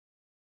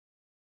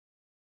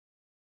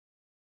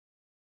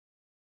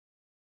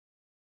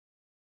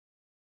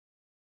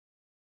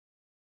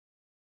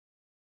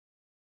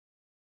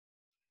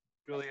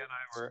Julia and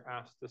I were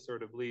asked to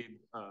sort of lead,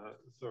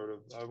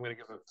 I'm going to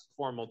give a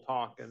formal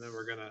talk, and then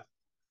we're going to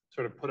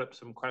sort of put up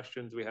some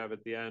questions we have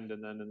at the end,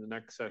 and then in the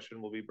next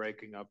session we'll be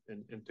breaking up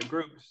into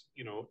groups,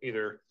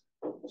 either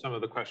some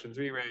of the questions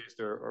we raised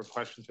or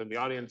questions from the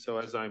audience. So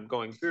as I'm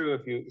going through,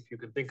 if you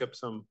can think up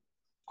some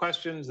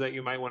questions that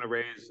you might want to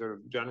raise,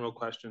 or general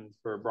questions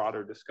for a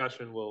broader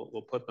discussion,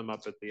 we'll put them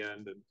up at the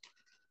end. And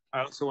I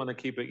also want to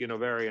keep it,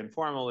 very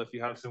informal. If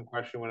you have some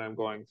question when I'm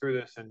going through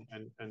this, and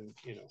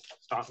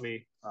stop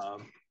me.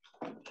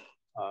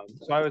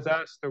 So I was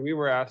asked, or we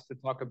were asked, to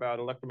talk about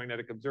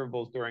electromagnetic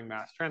observables during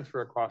mass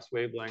transfer across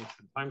wavelengths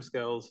and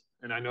timescales.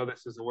 And I know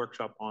this is a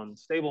workshop on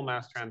stable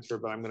mass transfer,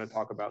 but I'm going to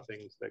talk about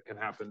things that can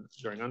happen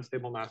during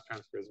unstable mass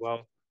transfer as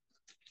well.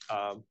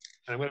 And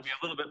I'm going to be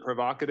a little bit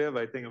provocative.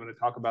 I think I'm going to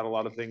talk about a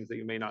lot of things that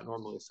you may not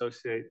normally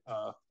associate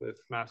with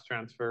mass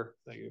transfer,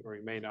 that you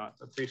may not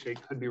appreciate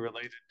could be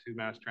related to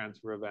mass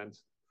transfer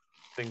events,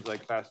 things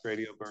like fast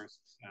radio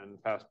bursts and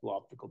fast blue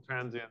optical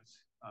transients.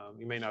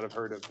 You may not have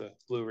heard of the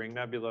Blue Ring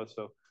Nebula,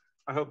 so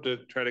I hope to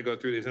try to go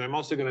through these. And I'm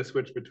also going to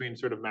switch between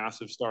sort of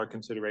massive star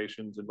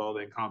considerations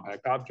involving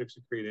compact objects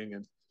accreting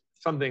and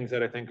some things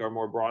that I think are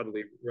more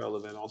broadly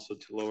relevant also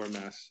to lower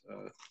mass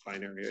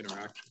binary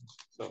interactions.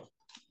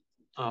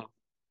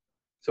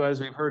 So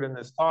as we've heard in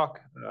this talk,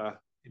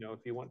 if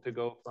you want to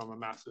go from a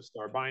massive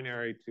star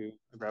binary to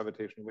a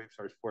gravitational wave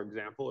source, for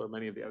example, or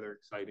many of the other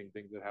exciting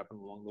things that happen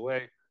along the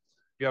way,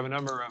 you have a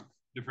number of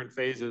different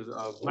phases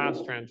of mass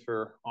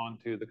transfer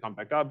onto the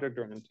compact object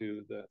or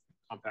into the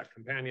compact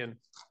companion.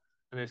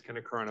 And this can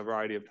occur on a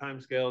variety of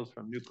timescales,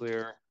 from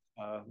nuclear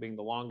being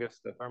the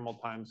longest, the thermal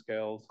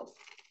timescales,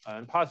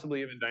 and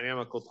possibly even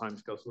dynamical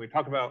timescales. So when we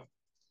talk about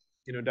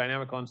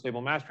dynamical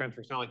unstable mass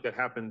transfer, it's not like that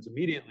happens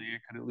immediately.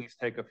 It could at least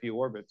take a few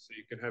orbits. So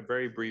you can have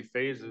very brief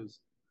phases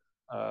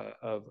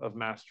of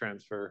mass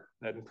transfer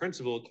that in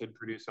principle could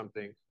produce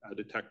something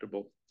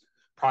detectable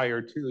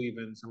prior to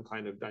even some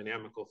kind of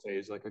dynamical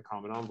phase like a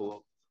common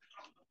envelope.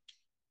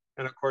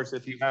 And of course,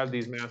 if you have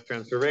these mass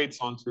transfer rates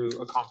onto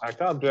a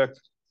compact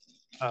object,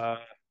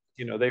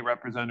 they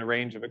represent a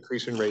range of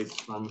accretion rates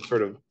from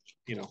sort of,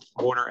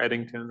 Warner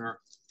Eddington or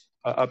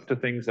up to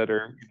things that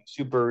are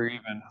super, or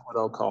even what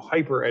I'll call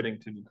hyper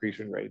Eddington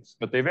accretion rates.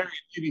 But they may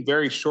be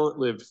very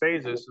short-lived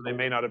phases, so they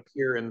may not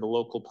appear in the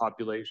local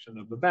population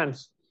of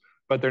events,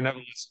 but they're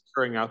nevertheless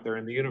occurring out there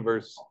in the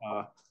universe.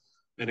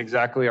 And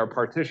exactly our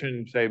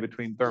partition, say,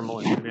 between thermal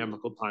and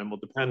dynamical time will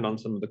depend on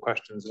some of the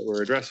questions that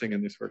we're addressing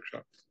in this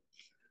workshop.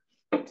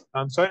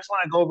 So I just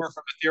want to go over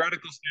from a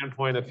theoretical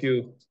standpoint a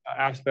few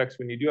aspects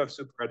when you do have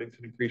super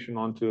Eddington accretion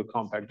onto a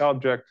compact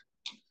object.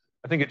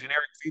 I think a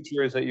generic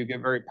feature is that you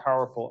get very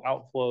powerful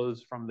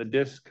outflows from the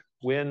disk,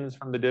 winds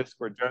from the disk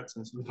or jets,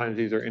 and sometimes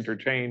these are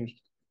interchanged.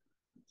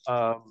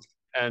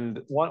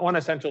 And one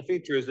essential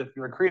feature is if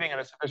you're accreting at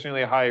a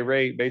sufficiently high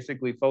rate,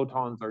 basically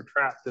photons are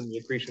trapped in the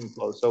accretion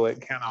flow, so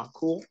it cannot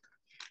cool.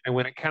 And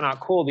when it cannot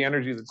cool, the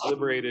energy that's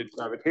liberated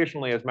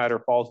gravitationally as matter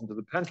falls into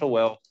the potential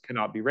well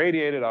cannot be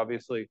radiated,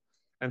 obviously.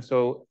 And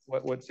so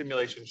what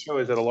simulations show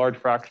is that a large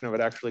fraction of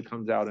it actually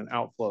comes out in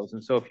outflows.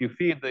 And so if you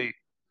feed the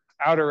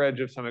outer edge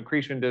of some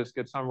accretion disk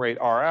at some rate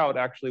R out,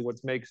 actually what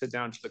makes it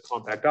down to the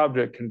compact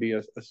object can be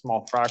a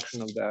small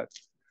fraction of that,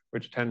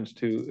 which tends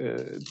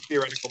to,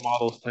 theoretical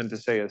models tend to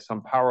say is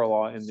some power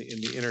law in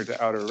the inner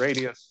to outer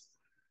radius.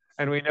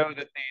 And we know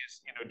that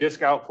these disk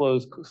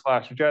outflows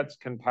 / jets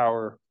can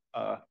power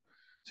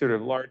sort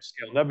of large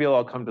scale nebula.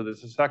 I'll come to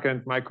this in a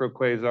second.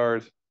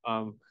 Microquasars.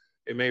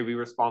 It may be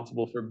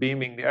responsible for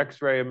beaming the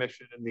X-ray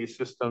emission in these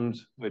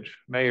systems, which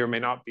may or may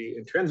not be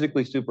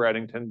intrinsically super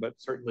Eddington, but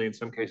certainly in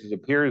some cases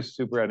appears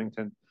super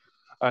Eddington.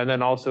 And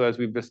then also, as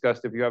we've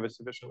discussed, if you have a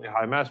sufficiently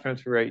high mass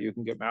transfer rate, you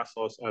can get mass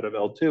loss out of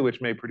L2,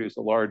 which may produce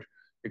a large,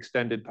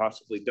 extended,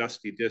 possibly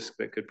dusty disk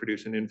that could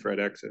produce an infrared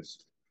excess.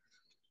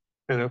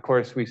 And of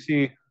course, we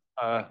see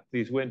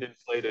these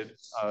wind-inflated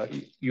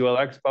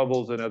ULX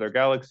bubbles in other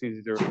galaxies.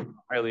 These are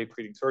highly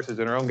accreting sources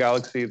in our own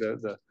galaxy.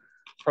 The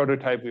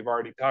prototype we've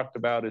already talked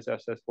about is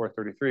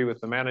SS433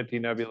 with the Manatee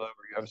Nebula,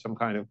 where you have some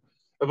kind of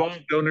evolved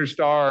donor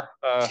star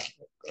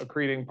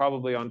accreting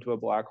probably onto a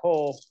black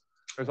hole.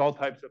 There's all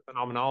types of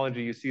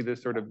phenomenology. You see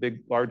this sort of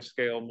big,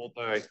 large-scale,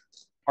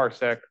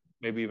 multi-parsec,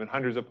 maybe even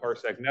hundreds of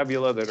parsec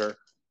nebula that are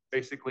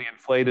basically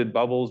inflated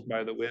bubbles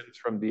by the winds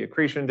from the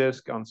accretion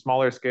disk. On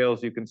smaller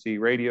scales, you can see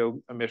radio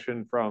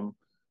emission from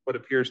what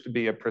appears to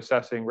be a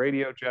processing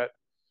radio jet.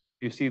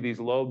 You see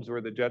these lobes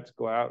where the jets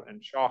go out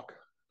and shock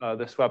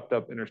the swept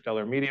up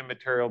interstellar medium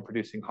material,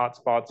 producing hot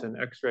spots in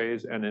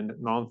X-rays and in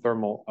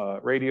non-thermal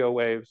radio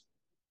waves.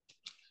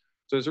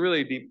 So there's a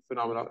really deep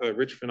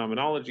rich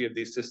phenomenology of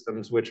these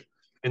systems, which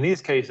in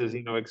these cases,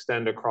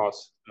 extend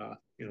across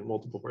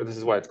multiple. This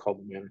is why it's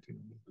called the manatee.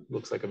 It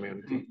looks like a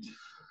manatee.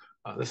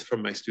 This is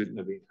from my student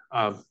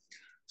Naveen.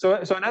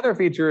 So another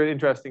feature,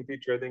 interesting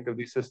feature, I think, of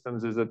these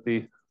systems is that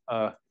the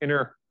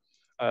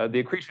the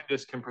accretion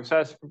disk can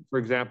precess, for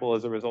example,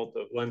 as a result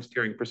of lens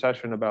tearing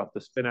precession about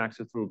the spin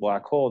axis through a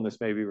black hole, and this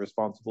may be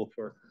responsible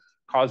for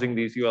causing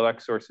these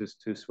ULX sources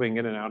to swing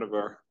in and out of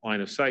our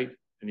line of sight,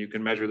 and you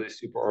can measure these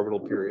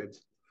superorbital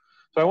periods.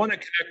 So I want to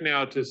connect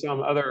now to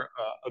some other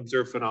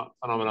observed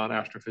phenomenon in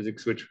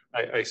astrophysics, which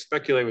I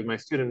speculate with my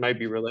student might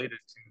be related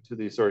to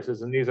these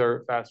sources. And these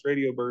are fast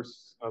radio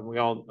bursts. We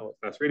all know what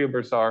fast radio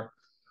bursts are.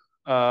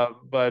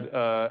 But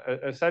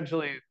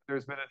essentially,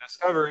 there's been a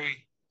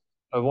discovery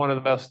of one of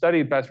the most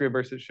studied fast radio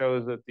bursts that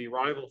shows that the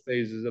arrival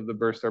phases of the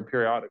burst are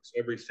periodic. So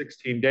every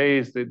 16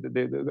 days,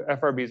 the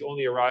FRBs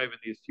only arrive in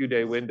these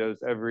few-day windows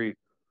every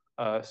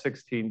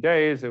 16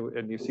 days,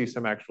 and you see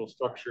some actual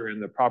structure in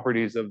the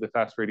properties of the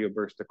fast radio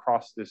burst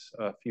across this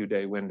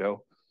few-day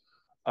window.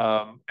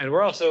 And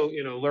we're also,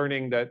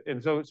 learning that,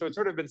 and so it's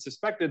sort of been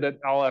suspected that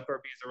all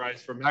FRBs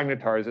arise from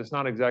magnetars. It's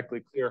not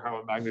exactly clear how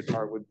a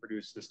magnetar would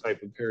produce this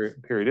type of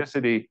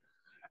periodicity.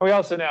 And we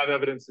also now have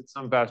evidence that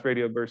some fast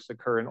radio bursts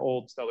occur in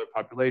old stellar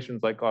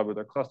populations like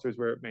globular clusters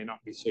where it may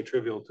not be so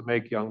trivial to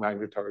make young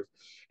magnetars.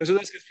 And so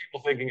this gets people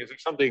thinking, is there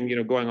something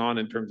going on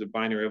in terms of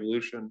binary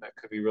evolution that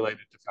could be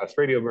related to fast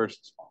radio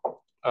bursts?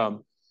 I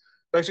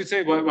should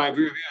say my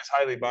review is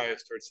highly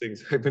biased towards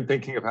things I've been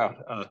thinking about.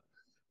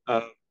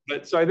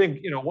 But so I think,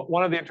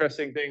 one of the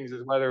interesting things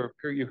is whether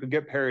you could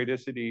get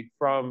periodicity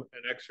from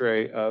an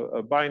X-ray,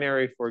 a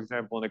binary, for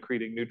example, an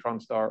accreting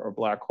neutron star or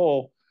black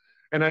hole.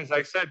 And as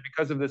I said,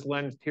 because of this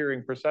lens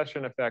tearing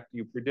precession effect,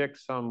 you predict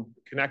some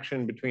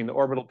connection between the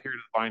orbital period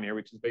of the binary,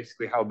 which is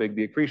basically how big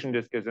the accretion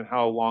disk is and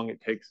how long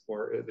it takes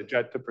for the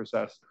jet to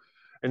precess.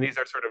 And these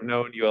are sort of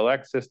known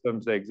ULX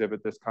systems. They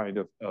exhibit this kind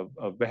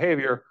of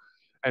behavior.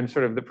 And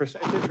sort of it's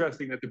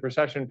interesting that the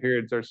precession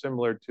periods are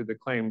similar to the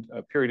claimed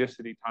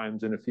periodicity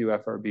times in a few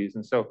FRBs.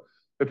 And so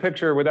the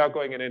picture, without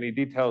going into any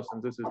details,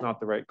 since this is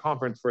not the right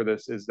conference for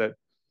this, is that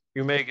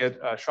you may get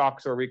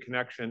shocks or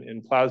reconnection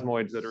in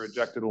plasmoids that are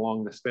ejected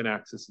along the spin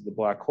axis of the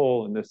black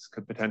hole, and this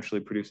could potentially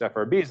produce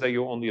FRBs that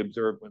you only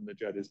observe when the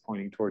jet is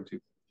pointing towards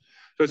you.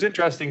 So it's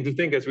interesting to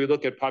think as we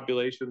look at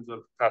populations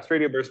of fast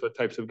radio bursts, what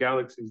types of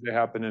galaxies they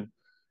happen in.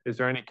 Is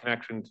there any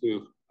connection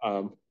to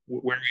where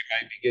we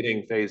might be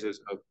getting phases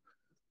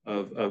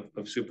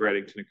of super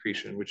Eddington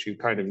accretion, which you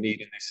kind of need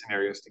in these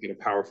scenarios to get a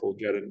powerful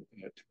jet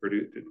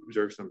to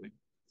observe something?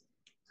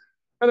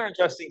 Another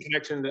interesting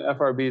connection to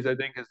FRBs, I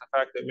think, is the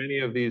fact that many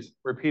of these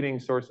repeating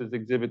sources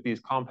exhibit these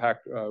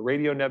compact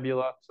radio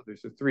nebula. So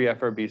there's 3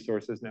 FRB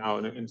sources now,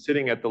 and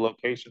sitting at the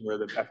location where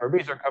the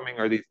FRBs are coming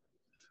are these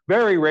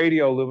very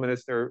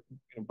radioluminous. They're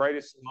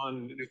brightest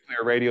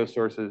non-nuclear radio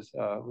sources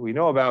we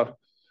know about,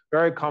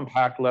 very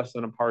compact, less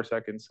than a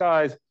parsec in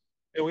size.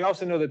 And we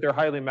also know that they're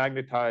highly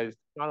magnetized,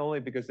 not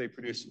only because they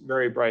produce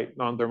very bright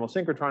non-thermal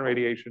synchrotron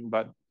radiation,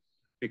 but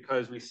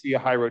because we see a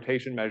high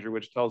rotation measure,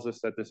 which tells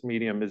us that this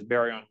medium is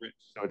baryon rich.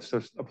 So it's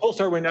just a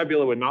pulsar wave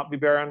nebula would not be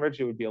baryon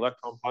rich, it would be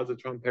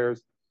electron-positron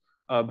pairs.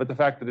 But the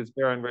fact that it's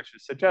baryon rich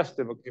is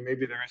suggestive, okay,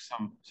 maybe there is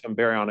some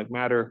baryonic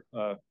matter,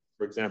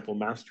 for example,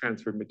 mass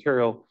transferred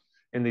material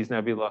in these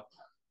nebula.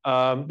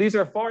 These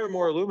are far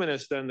more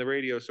luminous than the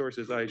radio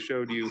sources I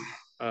showed you,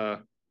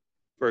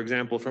 for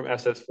example, from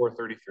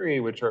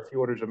SS433, which are a few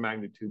orders of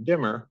magnitude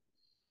dimmer.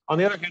 On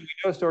the other hand,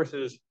 we know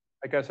sources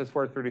like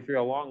SS433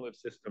 are long-lived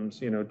systems,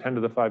 10 to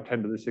the 5,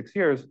 10 to the 6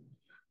 years.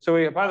 So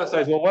we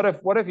hypothesized, well,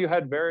 what if you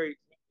had very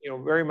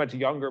much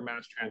younger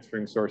mass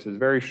transferring sources,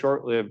 very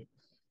short-lived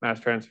mass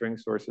transferring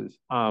sources?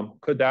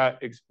 Could that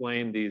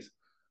explain these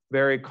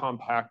very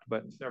compact,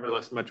 but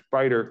nevertheless much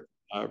brighter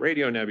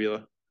radio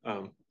nebula?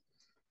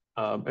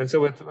 And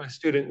so with my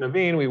student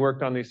Naveen, we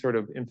worked on these sort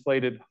of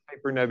inflated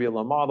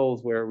hypernebula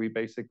models where we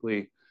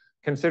basically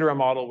consider a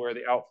model where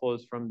the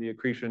outflows from the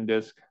accretion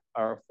disk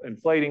are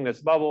inflating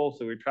this bubble.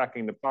 So we're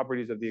tracking the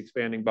properties of the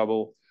expanding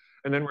bubble.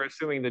 And then we're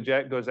assuming the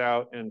jet goes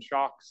out and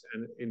shocks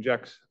and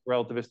injects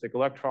relativistic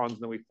electrons.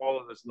 And then we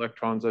follow those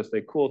electrons as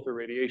they cool through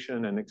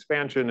radiation and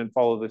expansion and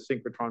follow the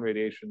synchrotron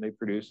radiation they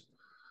produce.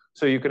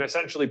 So you can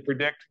essentially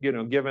predict,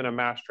 given a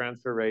mass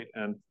transfer rate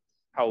and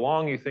how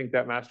long you think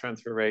that mass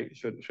transfer rate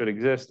should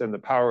exist and the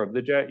power of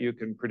the jet, you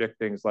can predict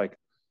things like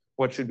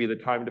what should be the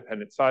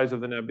time-dependent size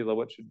of the nebula,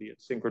 what should be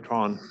its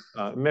synchrotron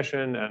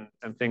emission,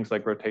 and things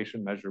like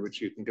rotation measure,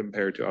 which you can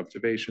compare to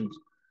observations.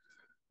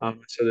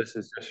 So this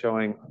is just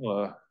showing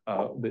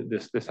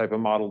this type of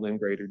model in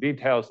greater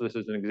detail. So this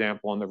is an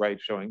example on the right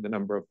showing the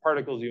number of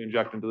particles you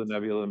inject into the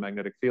nebula, the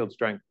magnetic field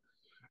strength,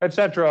 et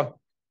cetera.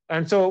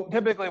 And so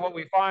typically what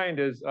we find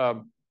is,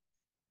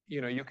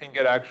 you can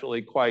get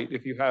actually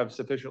if you have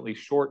sufficiently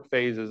short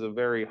phases of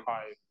very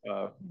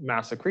high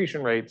mass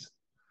accretion rates,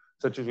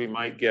 such as we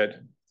might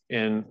get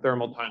in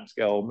thermal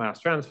timescale mass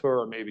transfer,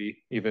 or maybe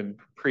even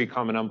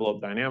pre-common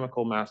envelope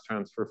dynamical mass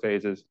transfer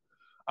phases,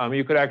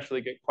 you could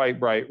actually get quite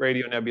bright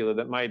radio nebula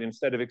that might,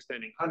 instead of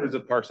extending hundreds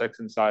of parsecs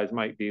in size,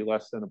 might be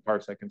less than a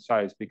parsec in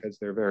size because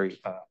they're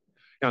very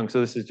young. So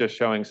this is just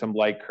showing some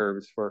light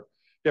curves for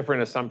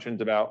different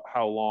assumptions about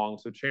how long.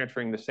 So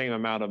transferring the same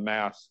amount of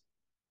mass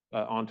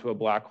onto a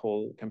black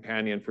hole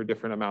companion for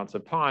different amounts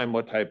of time,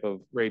 what type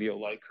of radio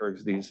light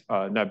curves these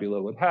nebula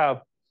would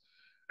have.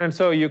 And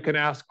so you can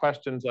ask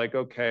questions like,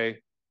 okay,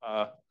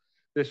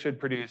 this should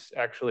produce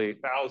actually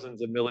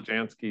thousands of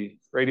Milijansky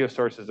radio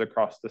sources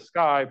across the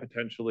sky,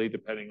 potentially,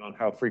 depending on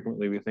how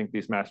frequently we think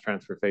these mass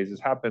transfer phases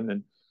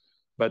happen.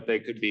 But they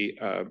could be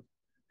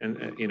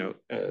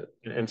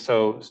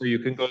So you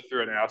can go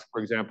through and ask,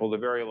 for example, the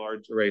Very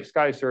Large Array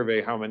Sky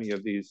Survey, how many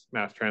of these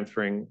mass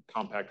transferring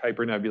compact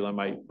hypernebula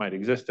might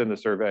exist in the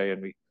survey,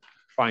 and we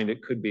find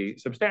it could be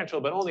substantial,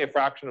 but only a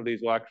fraction of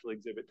these will actually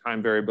exhibit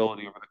time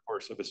variability over the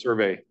course of a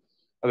survey.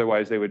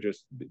 Otherwise, they would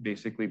just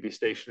basically be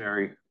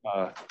stationary,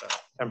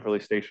 temporally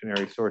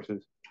stationary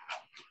sources.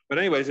 But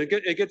anyways, it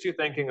gets you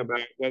thinking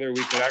about whether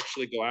we could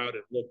actually go out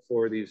and look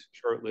for these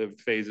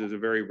short-lived phases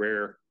of very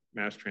rare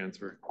mass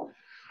transfer.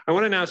 I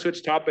want to now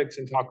switch topics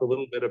and talk a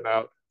little bit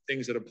about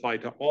things that apply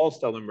to all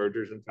stellar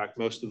mergers. In fact,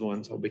 most of the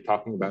ones I'll be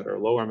talking about are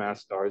lower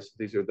mass stars.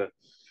 These are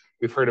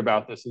we've heard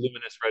about this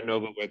luminous red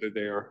nova, whether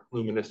they are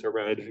luminous or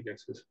red, I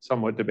guess is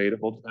somewhat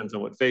debatable, depends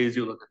on what phase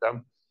you look at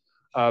them.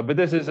 But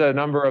this is a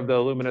number of the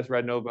luminous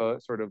red nova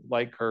sort of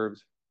light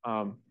curves.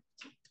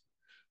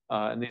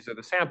 And these are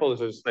the samples.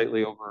 There's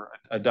slightly over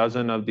a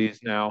dozen of these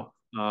now.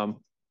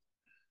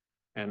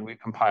 And we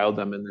compiled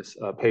them in this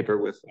paper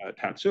with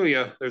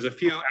Tatsuya. There's a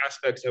few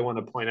aspects I want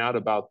to point out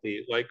about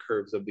the light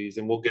curves of these,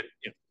 and we'll get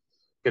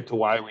to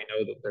why we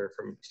know that they're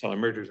from stellar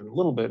mergers in a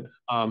little bit.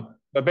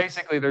 But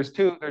basically, there's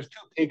two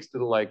peaks to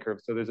the light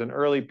curve. So there's an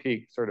early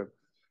peak sort of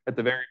at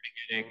the very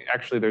beginning.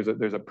 Actually,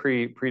 there's a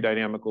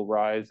pre-dynamical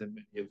rise in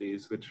many of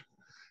these, which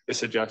is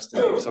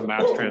suggesting of some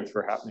mass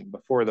transfer happening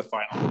before the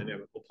final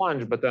dynamical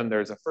plunge. But then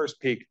there's a first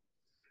peak,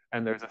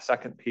 and there's a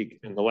second peak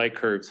in the light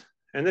curves.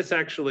 And this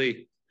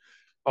actually,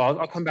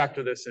 I'll come back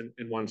to this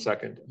in 1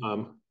 second.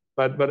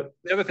 But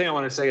the other thing I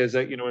want to say is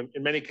that,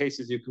 in many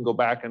cases, you can go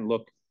back and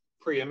look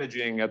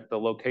pre-imaging at the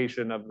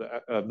location of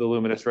the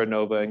luminous red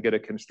nova and get a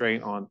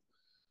constraint on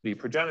the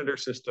progenitor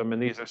system.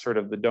 And these are sort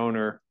of the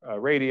donor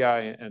radii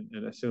and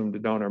assumed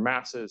donor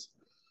masses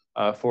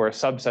for a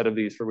subset of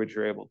these for which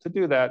you're able to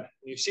do that.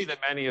 You see that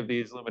many of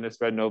these luminous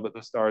red nova,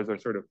 the stars are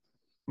sort of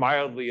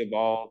mildly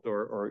evolved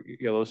or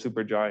yellow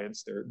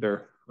supergiants.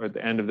 They're at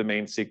the end of the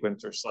main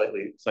sequence or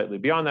slightly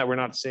beyond that. We're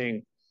not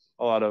seeing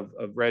a lot of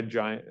red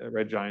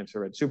giants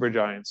or red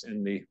supergiants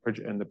in the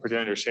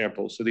progenitor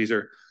samples. So these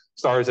are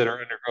stars that are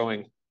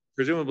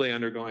presumably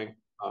undergoing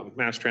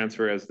mass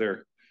transfer as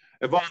they're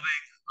evolving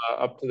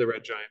up to the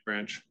red giant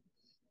branch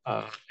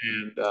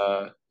and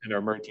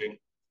are merging.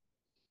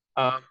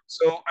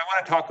 So I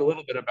want to talk a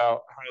little bit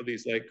about how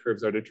these light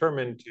curves are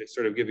determined to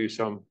sort of give you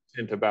some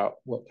hint about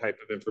what type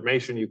of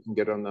information you can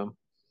get on them.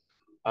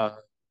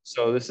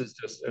 So this is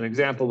just an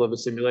example of a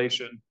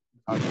simulation.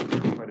 I've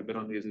done quite a bit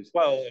on these as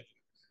well.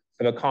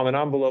 Of a common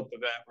envelope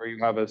event where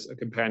you have a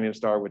companion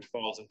star which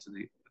falls into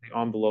the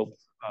envelope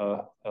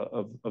of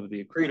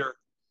the accretor,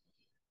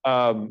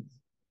 of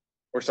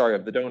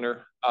the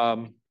donor.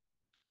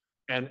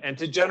 And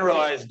to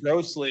generalize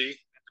grossly, it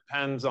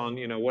depends on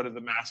what are the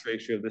mass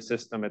ratio of the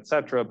system, et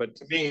cetera. But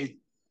to me,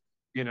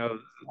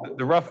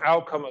 the rough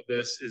outcome of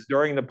this is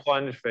during the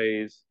plunge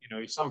phase,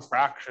 some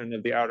fraction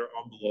of the outer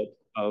envelope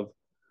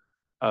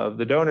of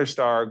the donor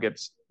star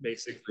gets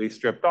basically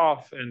stripped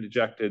off and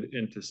ejected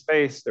into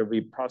space. There'll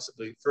be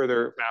possibly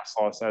further mass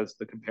loss as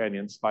the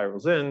companion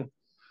spirals in.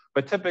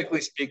 But typically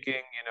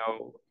speaking,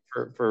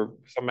 for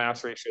some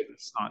mass ratio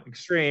that's not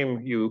extreme,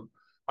 you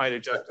might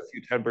eject a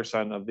few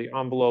 10% of the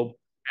envelope.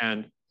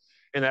 And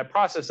in that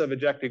process of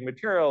ejecting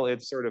material,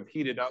 it's sort of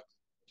heated up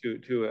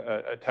to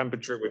a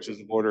temperature which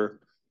is of order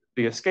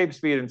the escape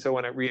speed. And so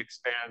when it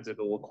re-expands,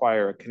 it'll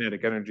acquire a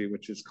kinetic energy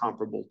which is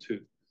comparable to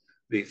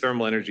the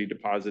thermal energy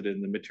deposited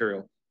in the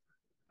material.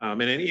 And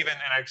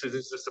actually,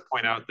 this is just to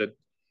point out that,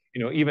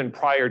 even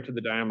prior to the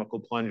dynamical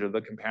plunge of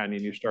the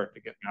companion, you start to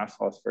get mass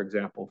loss, for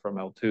example, from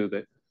L2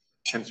 that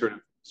can sort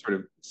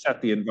of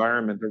set the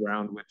environment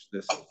around which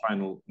this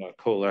final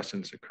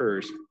coalescence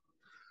occurs.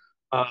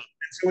 And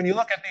so when you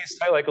look at these,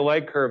 like a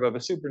light curve of a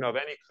supernova of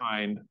any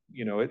kind,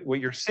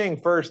 what you're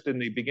seeing first in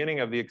the beginning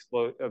of the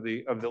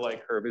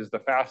light curve is the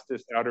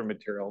fastest outer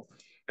material.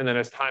 And then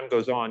as time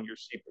goes on, you're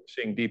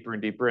seeing deeper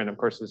and deeper in. Of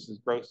course, this is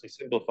grossly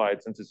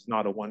simplified since it's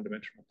not a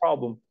one-dimensional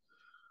problem.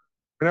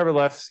 But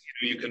nevertheless,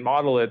 you can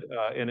model it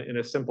in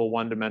a simple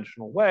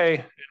one-dimensional way.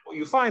 And what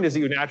you find is that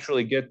you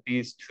naturally get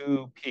these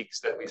two peaks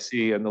that we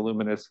see in the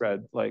luminous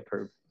red light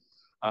curve.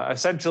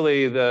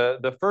 Essentially,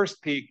 the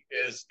first peak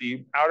is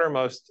the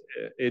outermost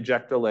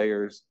ejecta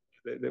layers,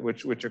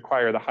 which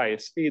acquire the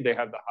highest speed. They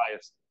have the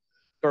highest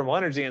thermal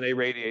energy, and they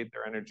radiate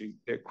their energy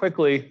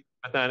quickly.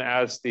 But then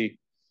as the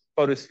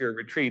photosphere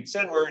retreats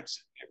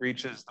inwards, it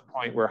reaches the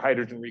point where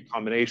hydrogen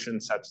recombination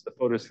sets the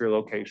photosphere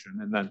location,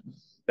 and then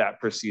that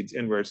proceeds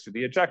inwards to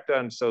the ejecta.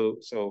 And so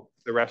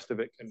the rest of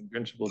it can in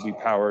principle be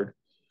powered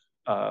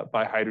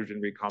by hydrogen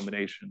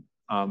recombination.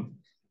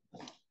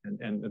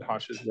 And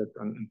Hosh has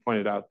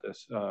pointed out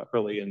this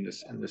early in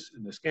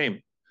this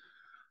game.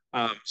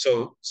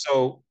 So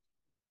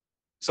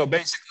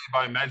basically,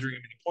 by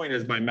measuring, the point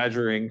is by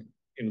measuring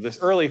in this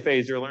early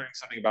phase, you're learning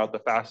something about the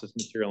fastest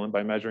material, and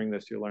by measuring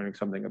this, you're learning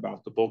something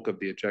about the bulk of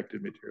the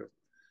ejected material.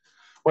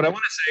 What I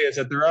want to say is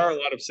that there are a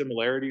lot of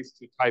similarities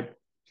to type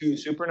 2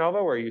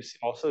 supernova, where you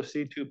also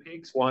see two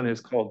peaks. One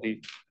is called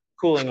the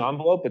cooling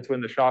envelope. It's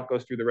when the shock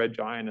goes through the red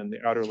giant and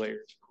the outer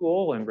layers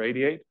cool and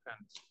radiate.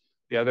 And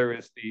The other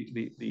is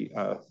the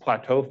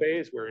plateau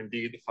phase, where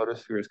indeed the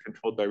photosphere is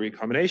controlled by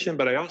recombination.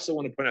 But I also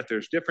want to point out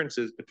there's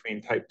differences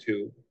between type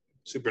 2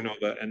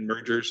 supernova and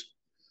mergers.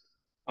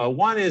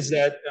 One is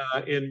that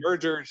in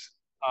mergers,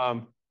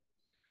 in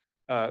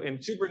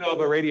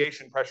supernova,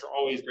 radiation pressure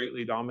always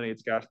greatly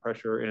dominates gas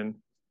pressure. In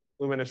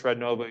luminous red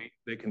nova,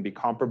 they can be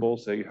comparable,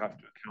 so you have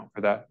to account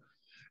for that.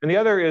 And the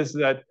other is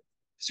that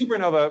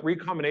supernova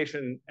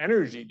recombination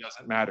energy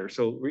doesn't matter.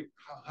 So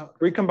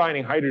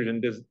recombining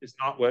hydrogen is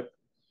not what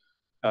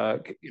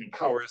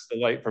powers the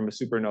light from a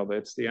supernova.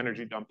 It's the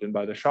energy dumped in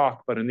by the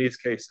shock. But in these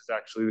cases,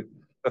 actually,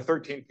 the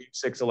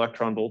 13.6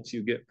 electron volts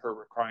you get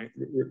per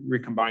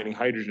recombining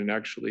hydrogen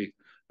actually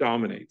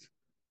dominates,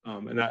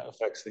 and that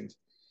affects things.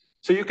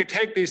 So you could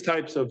take these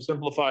types of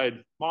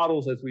simplified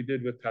models, as we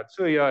did with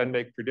Tatsuya, and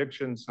make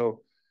predictions.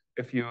 So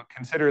if you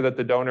consider that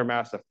the donor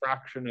mass, a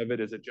fraction of it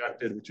is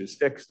ejected, which is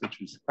fixed,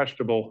 which is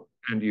questionable,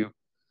 and you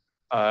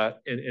and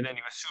then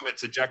you assume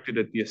it's ejected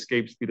at the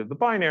escape speed of the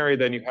binary,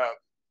 then you have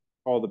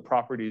all the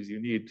properties you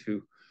need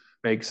to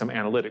make some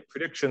analytic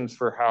predictions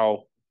for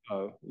how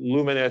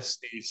luminous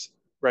these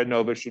red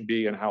nova should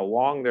be and how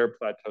long their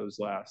plateaus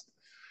last.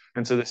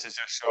 And so this is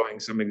just showing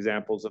some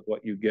examples of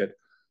what you get,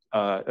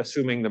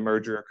 assuming the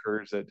merger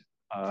occurs at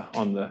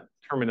on the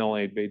terminal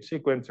Abate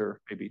sequence, or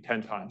maybe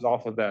 10 times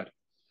off of that.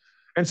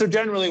 And so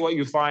generally what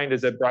you find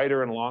is that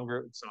brighter and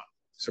longer, it's not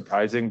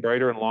surprising,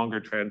 brighter and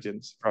longer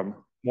transients from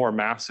more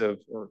massive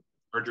or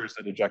mergers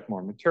that eject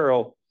more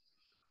material.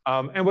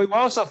 And what we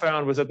also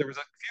found was that there was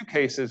a few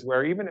cases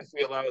where even if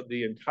we allowed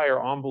the entire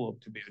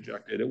envelope to be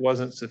ejected, it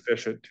wasn't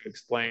sufficient to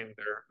explain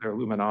their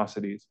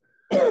luminosities.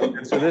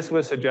 And so this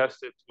was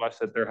suggested to us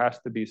that there has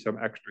to be some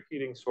extra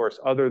heating source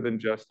other than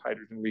just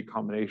hydrogen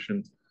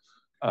recombination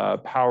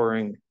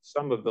powering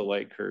some of the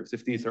light curves,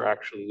 if these are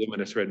actually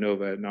luminous red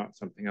nova and not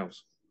something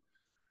else.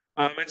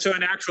 And so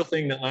an actual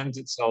thing that lends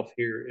itself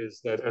here is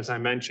that, as I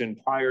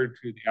mentioned, prior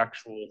to the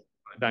actual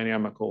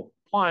dynamical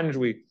plunge,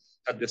 we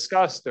have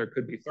discussed there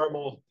could be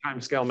thermal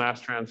timescale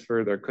mass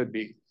transfer, there could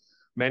be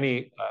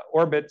many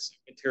orbits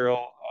of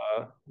material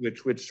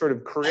which sort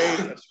of create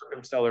a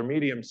circumstellar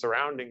medium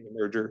surrounding the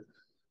merger.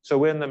 So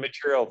when the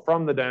material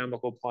from the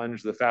dynamical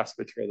plunge, the fast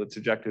material that's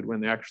ejected, when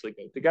they actually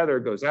go together,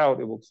 goes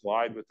out, it will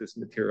collide with this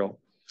material.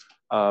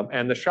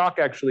 And the shock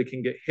actually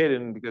can get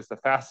hidden because the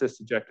fastest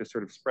ejector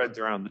sort of spreads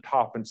around the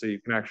top. And so you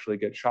can actually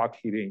get shock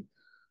heating,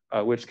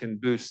 which can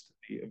boost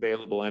the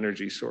available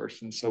energy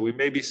source. And so we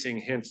may be seeing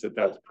hints that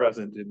that's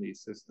present in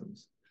these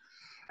systems.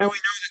 And we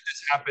know that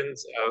this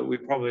happens. We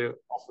probably are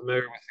all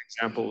familiar with the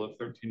example of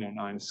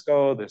 1309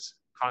 SCO, this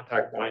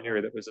contact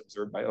binary that was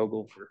observed by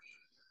Ogle for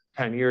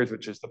 10 years,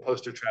 which is the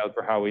poster child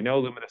for how we know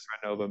luminous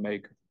red nova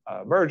make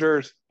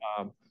mergers.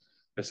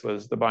 This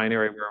was the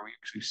binary where we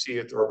actually see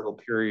its orbital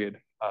period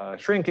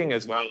shrinking,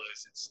 as well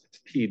as its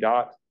p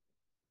dot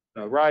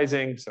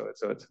rising. So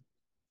it's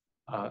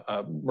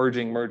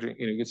merging.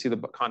 You can see the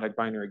contact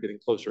binary getting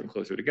closer and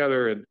closer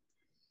together,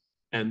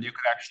 and you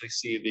could actually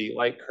see the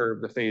light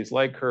curve, the phase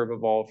light curve,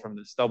 evolve from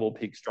this double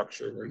peak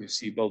structure where you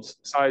see both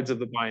sides of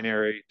the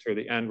binary to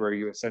the end where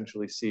you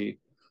essentially see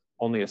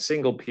only a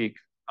single peak.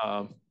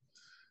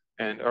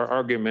 And our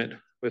argument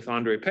with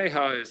Andre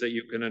Peja is that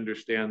you can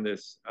understand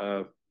this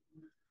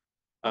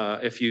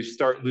if you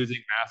start losing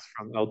mass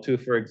from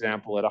L2, for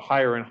example, at a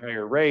higher and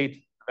higher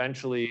rate.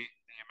 Eventually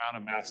the amount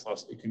of mass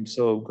loss becomes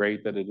so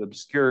great that it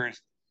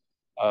obscures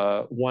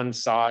one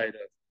side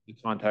of the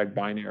contact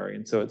binary.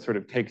 And so it sort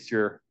of takes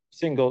your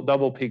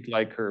double peak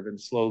light curve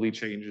and slowly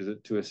changes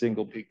it to a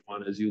single peak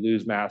one as you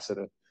lose mass at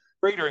a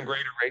greater and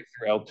greater rate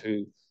through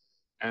L2.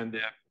 And the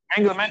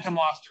angular momentum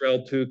loss through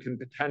L2 can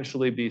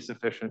potentially be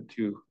sufficient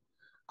to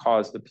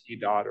cause the P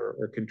dot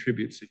or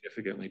contribute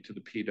significantly to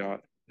the P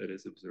dot that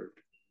is observed.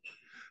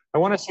 I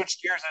want to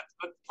switch gears.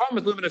 The problem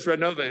with luminous red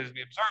nova is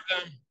we observe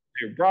them,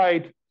 they're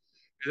bright,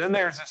 and then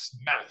there's this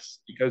mess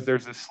because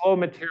there's this slow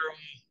material,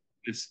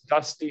 this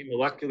dusty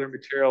molecular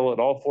material, it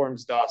all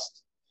forms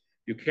dust.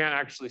 You can't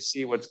actually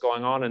see what's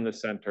going on in the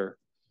center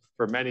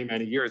for many,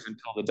 many years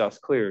until the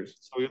dust clears.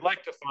 So we'd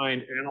like to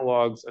find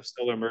analogs of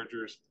stellar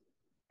mergers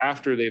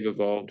after they've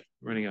evolved.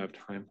 I'm running out of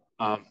time.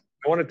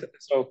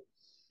 So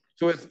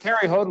with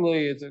Terry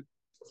Hoadley, is a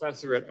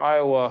professor at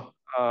Iowa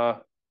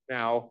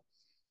now.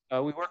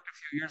 We worked a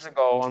few years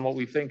ago on what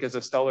we think is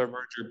a stellar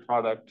merger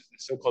product, the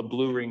so-called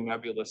blue ring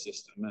nebula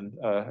system. And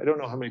I don't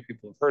know how many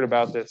people have heard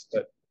about this,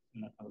 but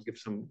I'll give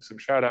some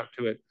shout out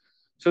to it.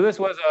 So this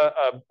was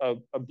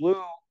a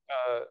blue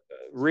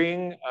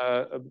ring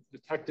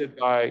detected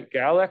by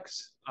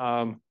GALEX.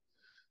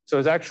 So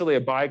it's actually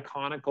a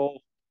biconical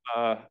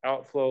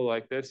outflow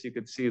like this. You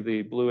could see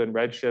the blue and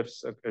red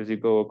shifts as you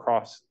go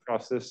across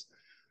this.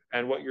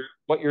 And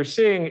what you're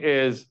seeing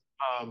is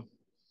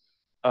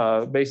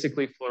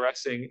basically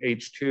fluorescing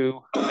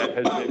H2 that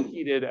has been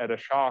heated at a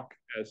shock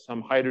as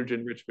some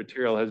hydrogen-rich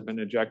material has been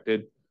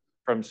ejected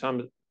from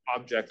some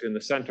object in the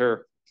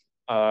center.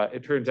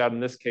 It turns out in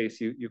this case,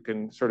 you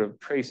can sort of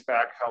trace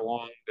back how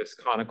long this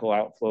conical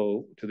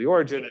outflow to the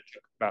origin. It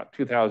took about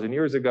 2,000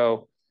 years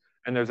ago,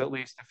 and there's at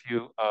least a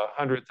few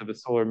hundredths of a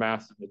solar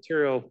mass of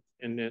material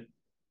in it.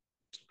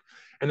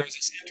 And there's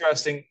this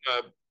interesting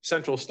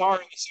central star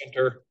in the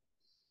center,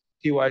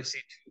 PYC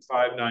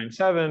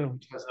 2597,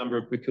 which has a number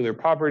of peculiar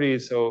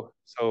properties. So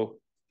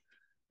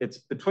it's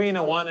between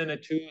a 1 and a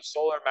 2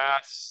 solar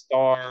mass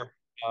star.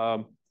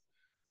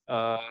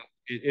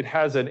 It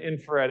has an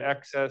infrared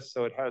excess,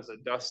 so it has a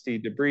dusty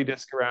debris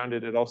disk around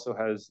it. It also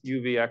has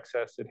UV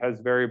excess. It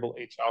has variable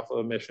H alpha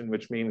emission,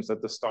 which means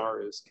that the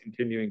star is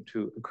continuing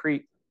to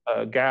accrete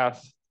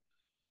gas.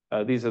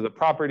 These are the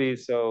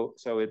properties. So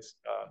it's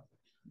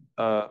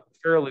a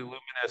fairly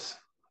luminous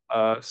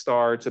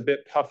star. It's a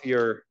bit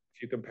puffier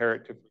if you compare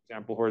it to, for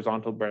example,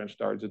 horizontal branch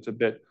stars. It's a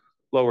bit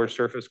lower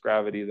surface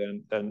gravity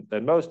than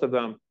most of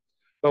them.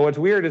 But what's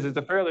weird is it's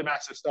a fairly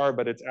massive star,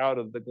 but it's out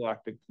of the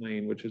galactic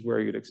plane, which is where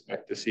you'd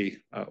expect to see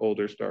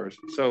older stars.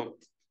 So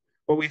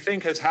what we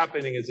think is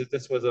happening is that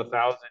this was a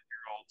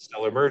 1,000-year-old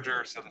stellar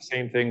merger. So the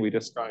same thing we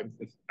described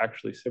is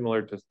actually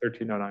similar to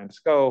 1309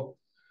 SCO.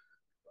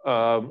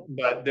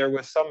 But there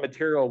was some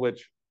material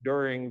which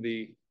during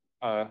the,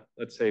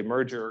 let's say,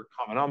 merger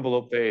common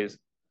envelope phase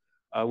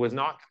was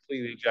not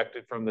completely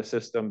ejected from the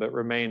system, but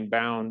remained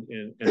bound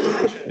in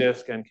the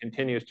disk and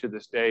continues to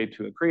this day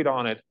to accrete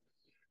on it.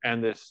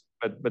 And this,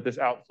 but this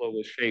outflow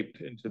was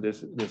shaped into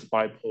this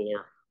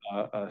bipolar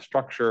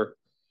structure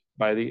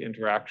by the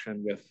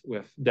interaction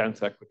with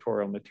dense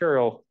equatorial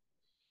material.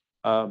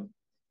 So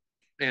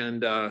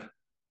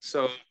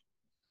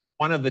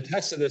one of the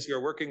tests of this, we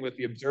were working with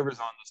the observers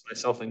on this,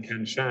 myself and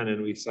Ken Shen,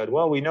 and we said,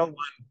 well, we know one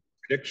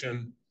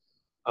prediction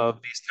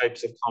of these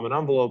types of common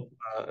envelope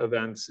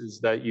events is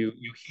that you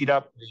heat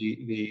up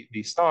the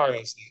star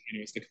as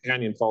the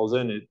companion falls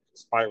in, it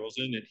spirals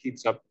in, it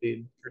heats up,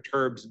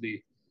 perturbs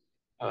the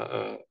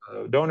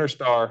donor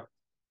star,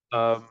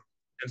 and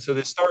so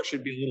this star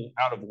should be a little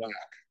out of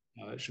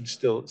whack. It should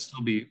still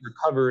be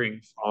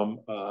recovering from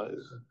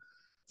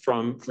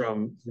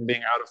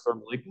being out of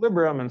thermal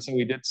equilibrium. And so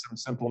we did some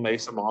simple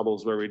MESA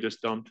models where we just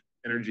dumped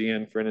energy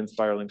in for an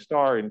inspiraling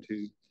star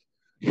into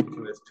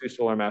this 2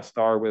 solar mass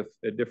star with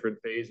different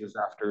phases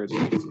after its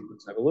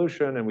sequence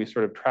evolution, and we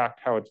sort of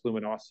tracked how its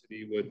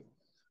luminosity would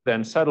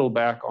then settle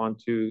back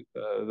onto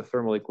the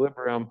thermal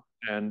equilibrium.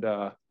 And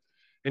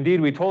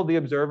indeed, we told the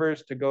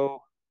observers to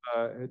go.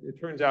 It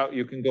turns out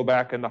you can go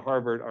back in the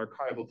Harvard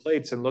archival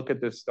plates and look at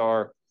this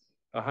star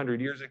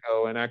 100 years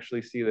ago and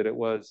actually see that it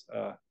was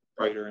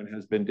brighter and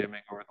has been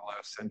dimming over the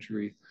last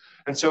century.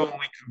 And so when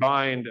we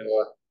combined,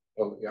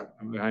 oh yeah,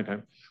 I'm behind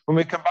time. When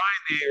we combined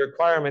the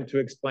requirement to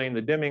explain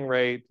the dimming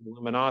rate, the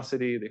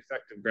luminosity, the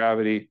effective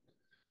gravity,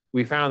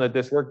 we found that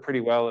this worked pretty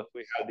well if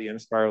we had the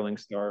inspiraling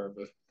star of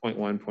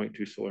 0.1,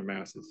 0.2 solar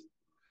masses.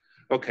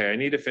 Okay, I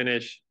need to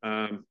finish.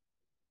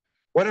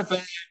 What if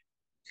a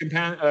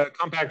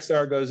compact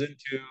star goes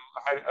into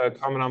a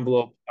common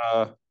envelope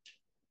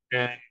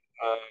and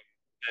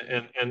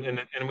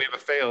we have a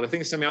failed? I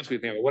think it's something else we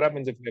think about. What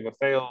happens if we have a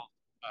failed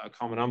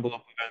common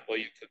envelope event? Well,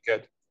 you could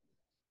get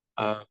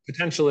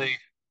potentially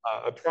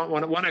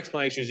one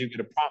explanation is you get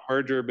a prompt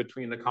merger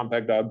between the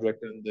compact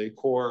object and the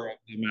core of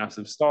the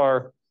massive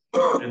star.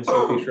 And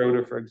Sophie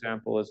Schroeder, for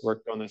example, has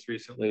worked on this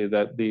recently,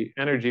 that the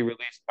energy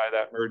released by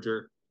that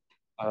merger,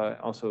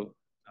 also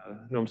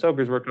Noam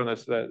Soker's worked on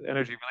this, that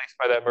energy released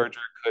by that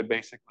merger could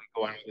basically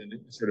go out and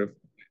sort of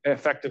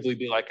effectively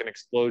be like an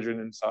explosion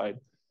inside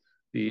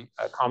the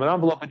common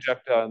envelope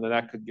ejecta, and then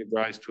that could give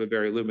rise to a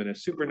very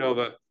luminous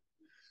supernova.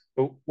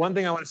 But one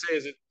thing I want to say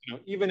is that,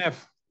 even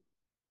if,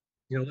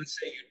 let's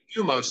say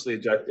you do mostly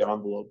eject the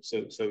envelope,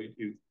 so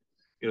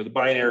the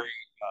binary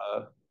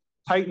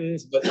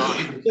tightens, but not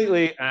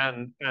completely,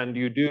 and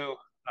you do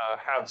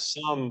have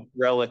some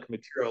relic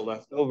material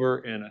left over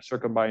in a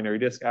circumbinary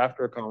disk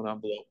after a common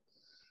envelope.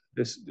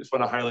 Just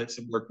want to highlight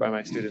some work by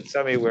my student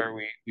Semi, where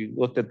we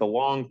looked at the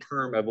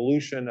long-term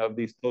evolution of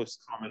these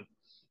post-common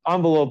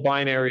envelope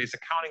binaries,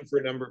 accounting for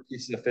a number of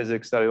pieces of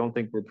physics that I don't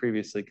think were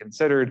previously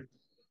considered.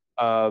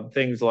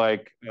 Things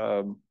like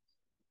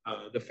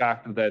the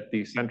fact that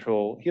the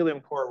central helium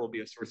core will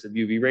be a source of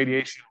UV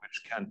radiation,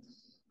 which can,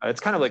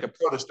 it's kind of like a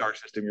protostar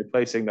system. You're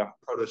placing the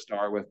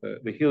protostar with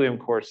the helium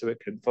core so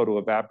it can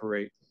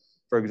photoevaporate,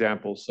 for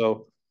example.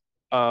 So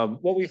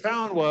what we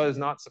found was,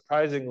 not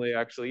surprisingly,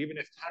 actually, even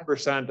if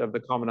 10% of the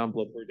common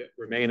envelope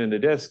remain in the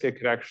disk, it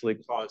could actually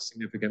cause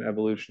significant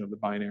evolution of the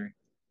binary.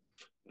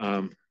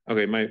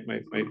 Okay, my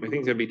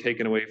thing's gonna be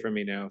taken away from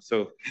me now.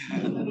 So,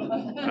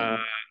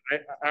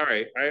 all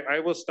right, I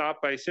will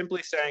stop by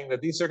simply saying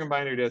that these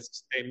circumbinary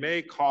disks, they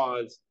may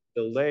cause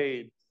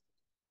delayed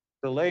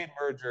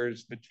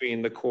mergers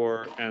between the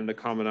core and the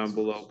common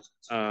envelope.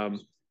 And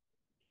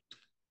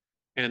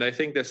I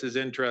think this is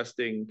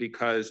interesting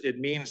because it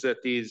means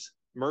that these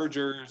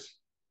mergers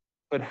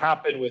could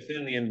happen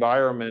within the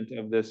environment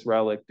of this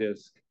relic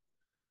disk.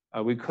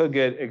 We could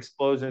get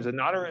explosions, and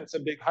not in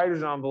some big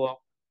hydrogen envelope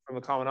from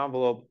the common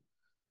envelope,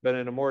 but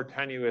in a more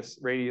tenuous,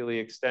 radially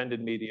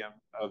extended medium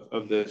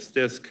of this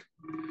disk.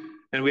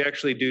 And we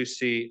actually do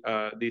see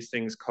these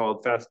things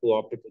called fast blue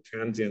optical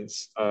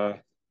transients,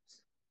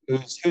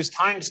 whose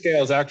time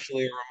scales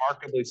actually are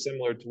remarkably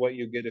similar to what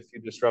you get if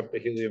you disrupt the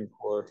helium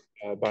core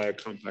by a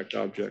compact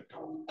object.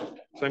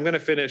 So I'm going to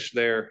finish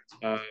there.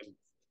 And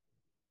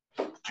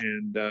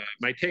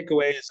my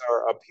takeaways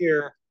are up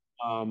here.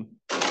 I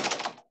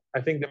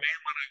think the main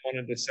one I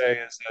wanted to say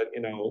is that, you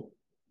know,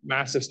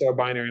 massive star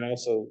binary and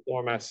also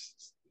lower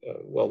mass,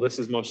 well, this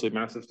is mostly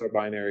massive star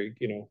binary,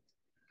 you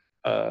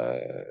know,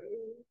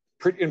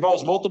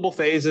 involves multiple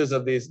phases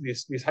of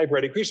these hyper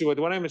accretion. What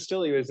I want to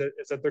instill you is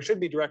that there should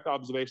be direct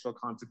observational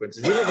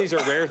consequences. Even if these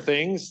are rare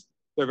things,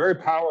 they're very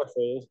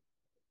powerful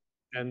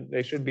and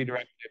they should be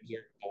directly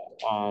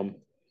observable.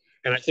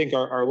 And I think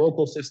our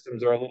local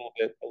systems are a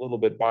little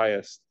bit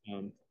biased.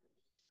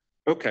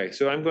 Okay,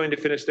 so I'm going to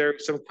finish there.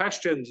 Some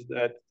questions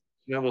that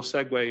then we'll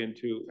segue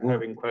into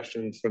having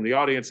questions from the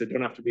audience that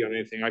don't have to be on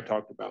anything I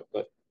talked about.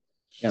 But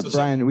yeah, so,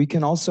 Brian, we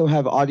can also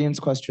have audience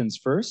questions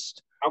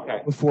first.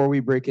 Okay. Before we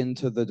break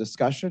into the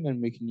discussion,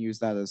 and we can use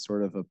that as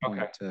sort of a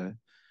point to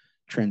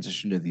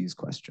transition to these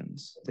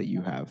questions that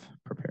you have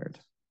prepared.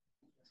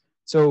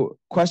 So,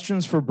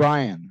 questions for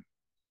Brian.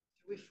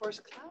 Should we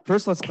first clap?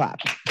 First, let's clap.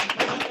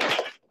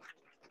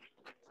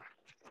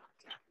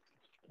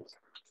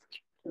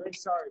 Very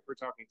sorry for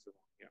talking so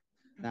long. Yeah.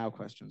 Now,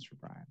 questions for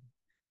Brian.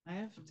 I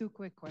have two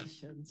quick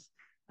questions.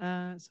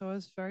 So I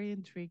was very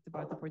intrigued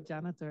about the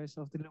progenitors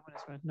of the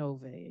luminous red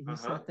novae. You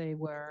said they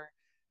were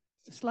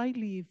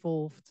slightly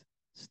evolved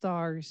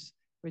stars,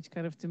 which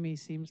kind of to me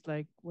seems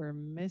like we're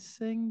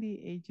missing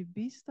the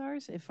AGB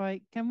stars.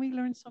 Can we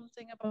learn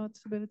something about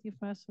stability of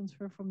mass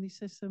transfer from these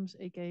systems?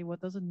 AKA,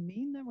 what does it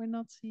mean that we're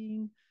not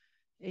seeing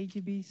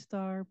AGB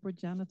star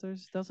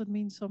progenitors? Does it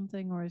mean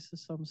something, or is there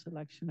some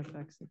selection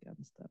effects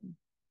against them?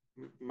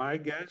 My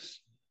guess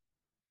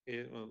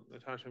is, well,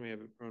 Natasha may have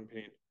her own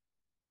opinion.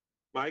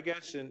 My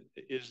guess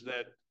is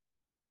that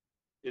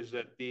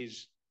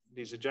these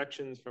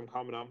ejections from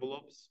common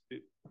envelopes,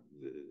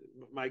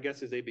 my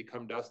guess is they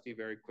become dusty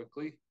very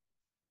quickly,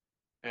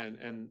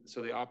 and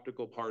so the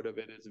optical part of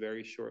it is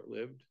very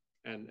short-lived,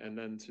 and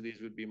then so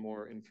these would be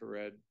more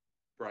infrared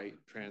bright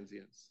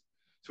transients.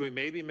 So we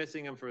may be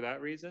missing them for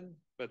that reason,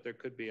 but there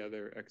could be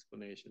other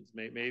explanations.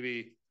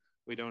 Maybe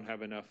we don't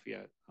have enough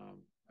yet.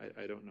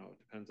 I don't know.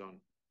 It depends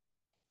on.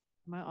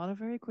 My other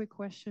very quick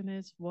question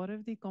is, what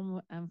if the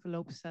common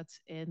envelope sets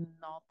in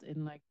not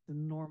in like the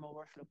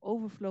normal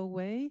overflow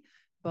way,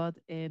 but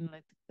in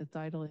like the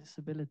tidal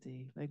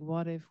instability? Like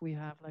what if we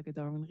have like a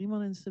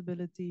Darwin-Riemann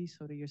instability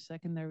so that your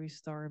secondary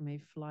star may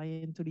fly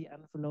into the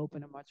envelope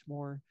in a much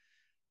more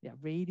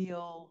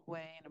radial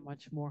way, in a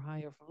much more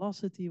higher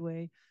velocity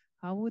way?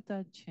 How would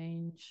that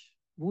change?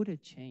 Would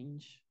it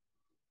change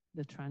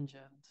the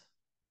transient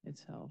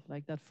itself?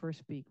 Like that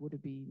first peak, would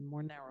it be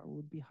more narrow?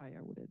 Would it be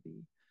higher? Would it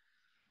be?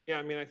 Yeah,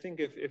 I mean, I think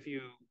if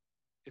you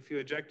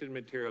ejected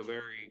material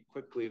very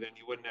quickly, then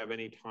you wouldn't have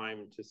any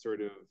time to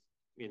sort of,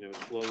 you know,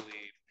 slowly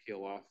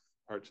peel off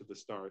parts of the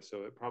star.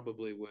 So it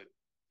probably would,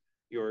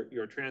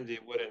 your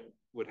transient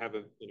would have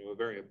a, you know, a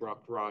very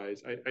abrupt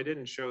rise. I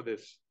didn't show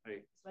this.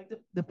 It's like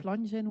the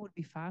plunge in would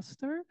be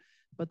faster,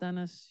 but then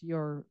as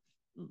you're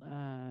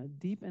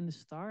deep in the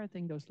star, I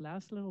think those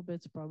last little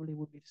bits probably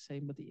would be the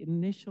same, but the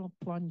initial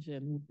plunge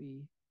in would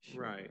be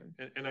shorter. Right.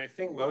 And I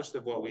think most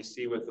of what we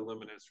see with the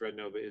luminous red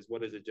nova is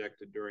what is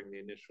ejected during the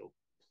initial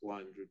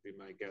plunge would be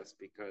my guess,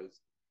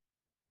 because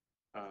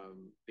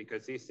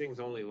these things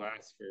only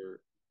last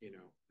for, you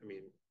know, I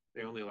mean,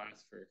 they only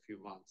last for a few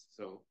months.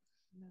 So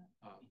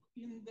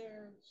in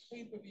their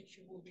paper, which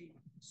will be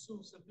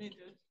soon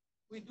submitted,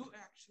 we do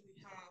actually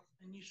have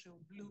initial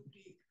blue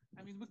peak.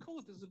 I mean, we call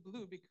it as a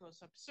blue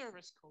because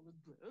observers call it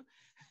blue.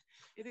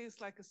 It is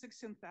like a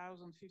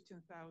 16,000,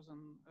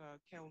 15,000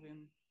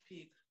 Kelvin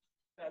peak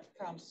that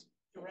comes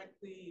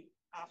directly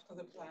after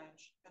the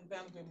plunge, and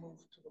then we move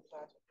to the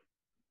plateau.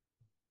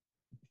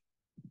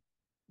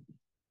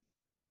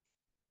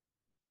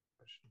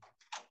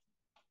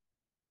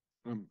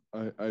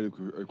 I had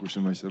a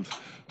question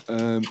myself.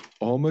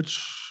 How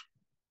much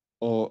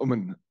of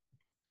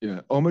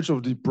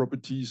the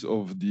properties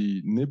of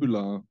the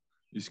nebula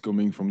is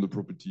coming from the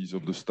properties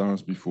of the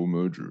stars before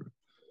merger?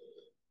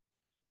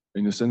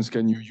 In a sense,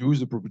 can you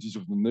use the properties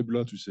of the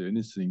nebula to say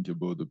anything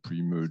about the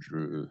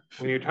pre-merger?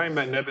 When you're talking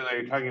about nebula,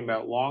 you're talking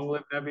about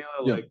long-lived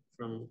nebula, like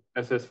from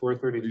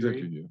SS433?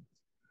 Exactly, yeah.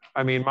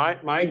 I mean,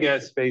 my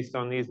guess based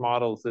on these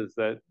models is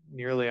that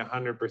nearly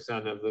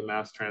 100% of the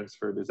mass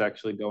transferred is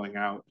actually going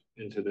out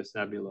into this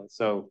nebula.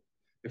 So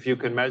if you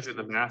can measure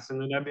the mass in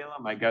the nebula,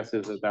 my guess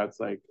is that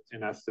that's like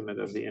an estimate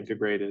of the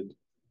integrated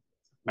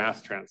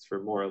mass transfer,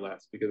 more or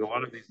less, because a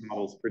lot of these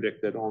models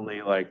predict that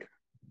only like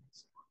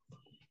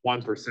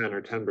 1%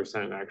 or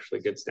 10% actually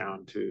gets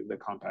down to the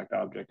compact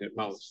object at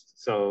most.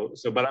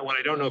 But what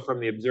I don't know from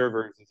the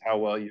observers is how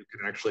well you can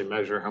actually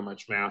measure how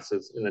much mass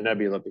is in the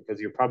nebula, because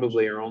you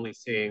probably are only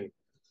seeing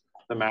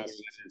the mass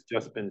that has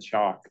just been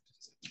shocked.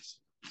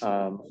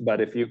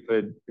 But if you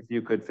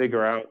could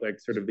figure out like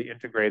sort of the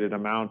integrated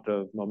amount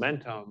of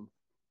momentum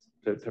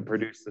to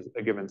produce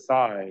a given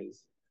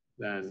size,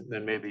 then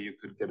maybe you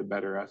could get a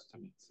better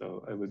estimate.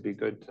 So it would be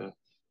good to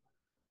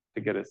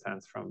get a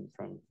sense from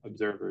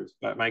observers.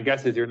 But my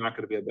guess is you're not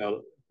going to be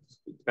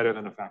better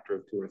than a factor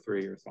of 2 or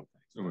 3 or something.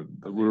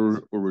 That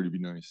would already be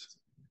nice.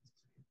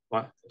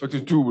 What? Factor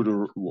 2 would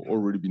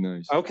already be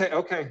nice. Okay.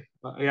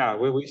 Yeah,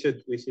 we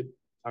should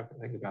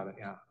think about it.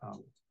 Yeah.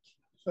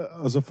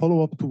 As a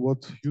follow-up to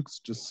what Hughes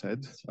just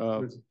said,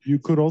 you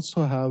could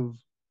also have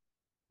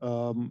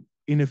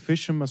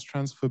inefficient mass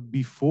transfer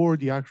before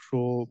the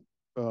actual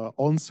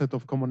onset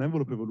of common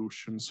envelope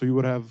evolution. So you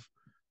would have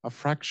a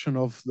fraction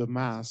of the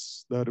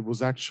mass that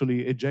was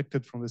actually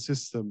ejected from the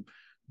system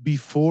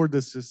before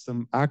the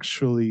system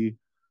actually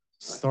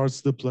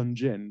starts the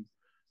plunge in.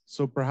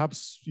 So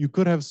perhaps you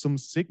could have some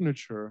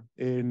signature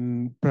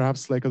in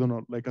perhaps like, I don't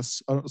know, like a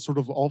sort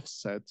of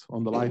offset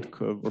on the light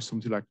curve or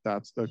something like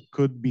that, that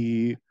could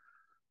be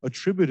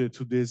attributed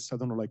to this, I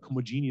don't know, like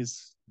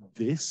homogeneous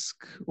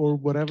disk or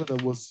whatever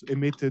that was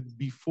emitted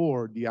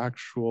before the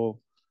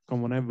actual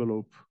common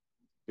envelope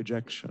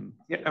ejection.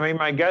 Yeah, I mean,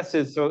 my guess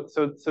is, so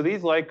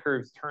these light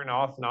curves turn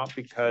off not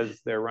because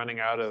they're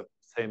running out of,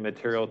 say,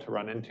 material to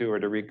run into or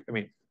to I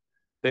mean,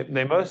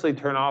 they mostly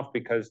turn off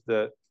because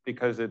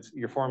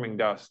you're forming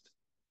dust.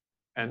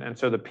 And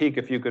so the peak,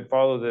 if you could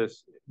follow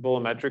this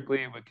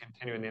bolometrically, it would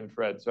continue in the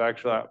infrared. So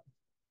actually,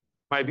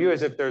 my view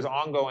is if there's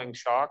ongoing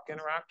shock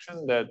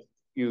interaction, that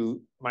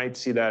you might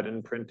see that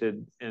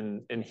imprinted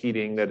in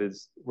heating, that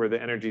is where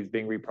the energy is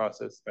being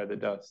reprocessed by the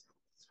dust.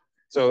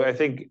 So I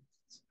think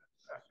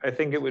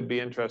it would be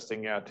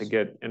interesting, yeah, to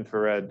get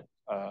infrared.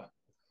 I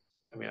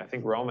mean, I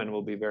think Roman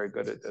will be very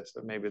good at this,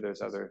 but maybe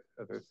there's other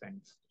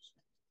things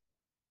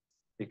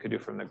you could do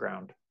from the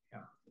ground.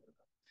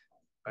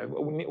 Yeah.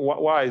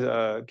 Wise,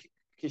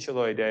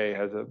 Kishaloide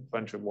has a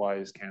bunch of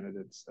wise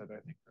candidates that I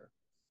think are.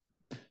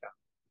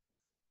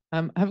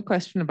 Yeah. I have a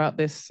question about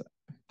this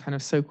kind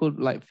of so-called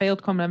like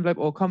failed common envelope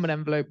or common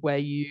envelope where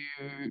you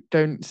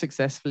don't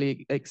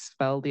successfully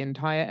expel the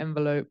entire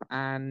envelope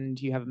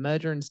and you have a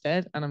merger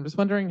instead. And I'm just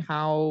wondering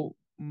how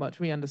much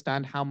we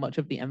understand how much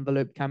of the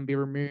envelope can be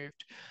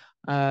removed,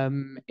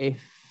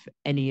 if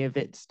any of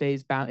it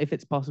stays bound, if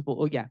it's possible,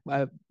 or yeah,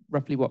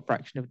 roughly what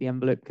fraction of the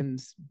envelope can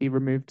be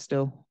removed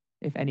still,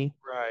 if any.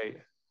 Right.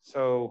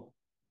 So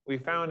we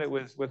found it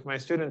was with my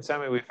student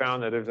Semi, we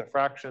found that there's a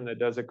fraction that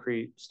does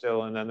accrete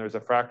still, and then there's a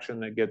fraction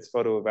that gets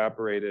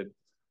photoevaporated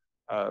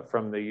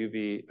from the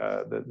UV,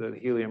 the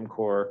helium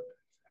core,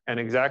 and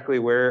exactly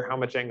how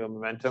much angular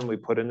momentum we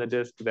put in the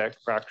disk, that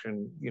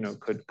fraction,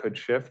 could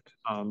shift.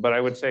 But I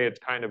would say it's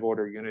kind of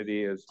order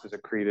unity is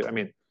accreted. I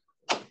mean,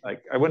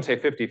 like I wouldn't say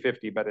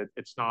 50-50, but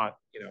it's not.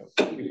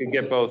 You can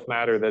get both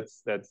matter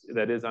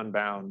that is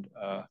unbound,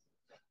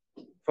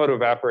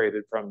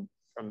 photoevaporated from.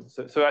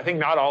 So I think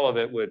not all of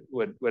it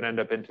would end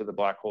up into the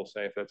black hole,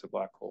 say, if that's a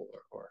black hole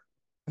or.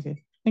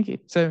 Okay. Thank you.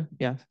 So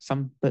yeah,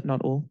 some, but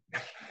not all.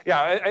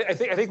 Yeah, I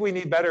think we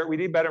need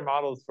better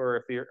models for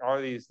if there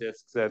are these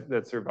disks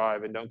that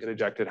survive and don't get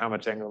ejected. How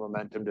much angular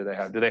momentum do they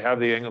have? Do they have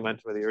the angular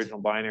momentum of the original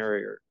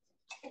binary or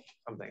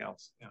something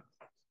else? Yeah.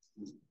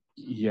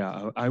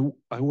 Yeah, I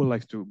would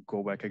like to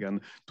go back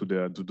again to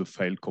the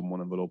failed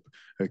common envelope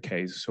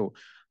case. So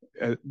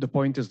the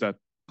point is that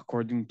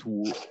according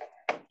to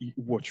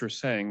what you're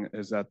saying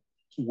is that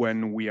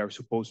when we are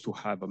supposed to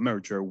have a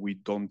merger, we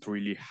don't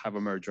really have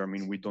a merger. I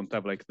mean, we don't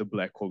have like the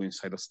black hole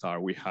inside a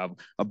star. We have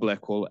a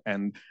black hole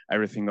and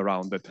everything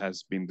around that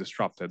has been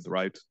disrupted,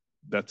 right?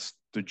 That's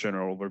the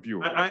general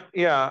overview.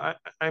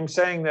 I'm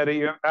saying that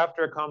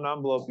after a common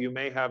envelope, you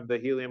may have the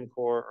helium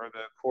core or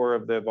the core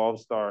of the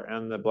evolved star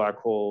and the black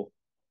hole,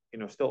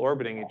 still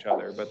orbiting each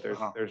other, but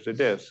there's a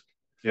disk.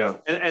 Yeah.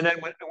 And then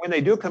when they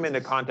do come into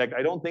contact,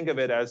 I don't think of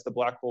it as the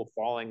black hole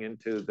falling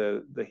into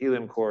the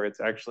helium core. It's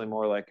actually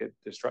more like it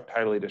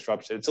tidally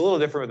disrupts it. It's a little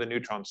different with a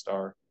neutron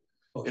star.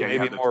 Okay, it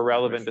may be more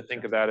relevant to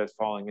think of that as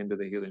falling into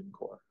the helium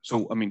core.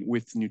 So, I mean,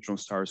 with neutron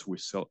stars,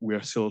 we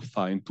are still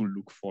fine to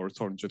look for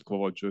Thorne-Chetkov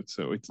objects.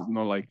 So it's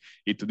not like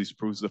it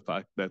disproves the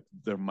fact that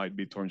there might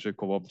be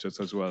Thorne-Chetkov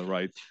objects as well,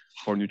 right?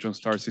 For neutron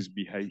stars, it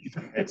behaves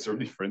so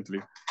differently.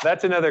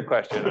 That's another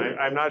question.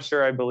 I'm not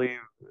sure I believe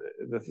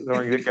the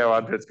Thorne-Chetkov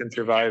objects can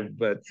survive,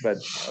 but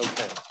okay.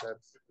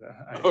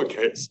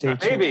 Okay.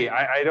 Maybe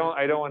I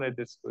don't want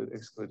to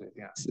exclude it.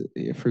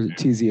 Yeah. For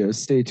Tizio,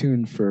 stay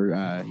tuned for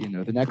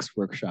the next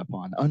workshop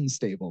on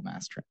unstable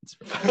mass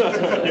transfer.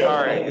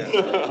 All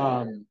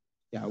right.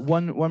 Yeah.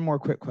 One more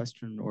quick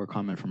question or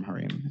comment from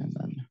Helium, and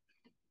then.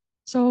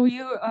 So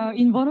you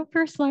in one of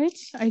your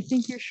slides, I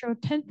think you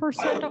showed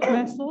 10% of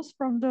mass loss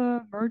from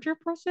the merger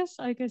process.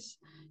 I guess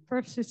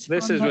perhaps it's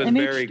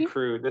very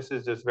crude. This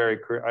is just very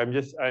crude. I'm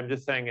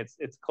just saying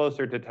it's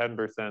closer to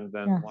 10%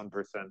 than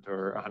 1%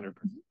 or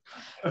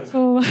 100%.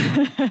 So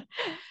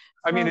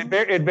I mean,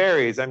 it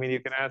varies. I mean,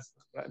 you can ask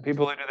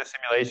people who do the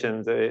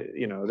simulations.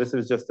 This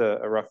is just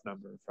a rough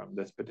number from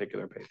this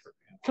particular paper.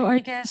 So I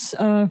guess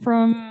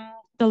from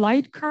the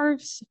light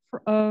curves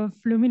of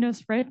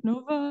luminous red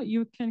nova,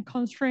 you can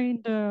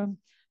constrain the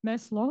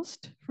mass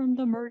lost from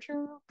the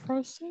merger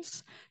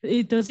process.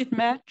 Does it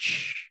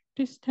match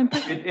this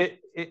temperature?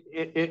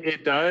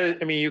 It does.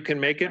 I mean, you can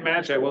make it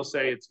match. I will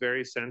say it's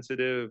very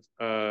sensitive.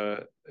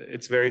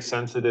 It's very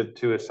sensitive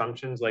to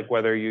assumptions, like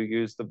whether you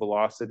use the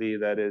velocity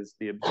that is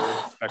the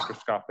observed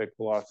spectroscopic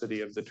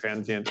velocity of the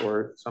transient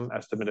or some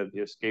estimate of the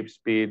escape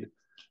speed.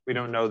 We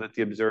don't know that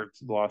the observed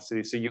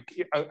velocity. So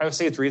I would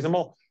say it's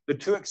reasonable. The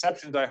two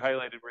exceptions I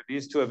highlighted were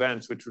these two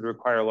events, which would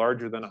require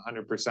larger than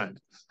 100%,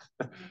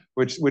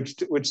 which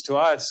to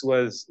us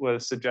was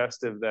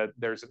suggestive that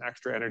there's an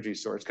extra energy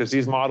source, because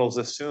these models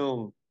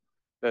assume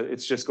that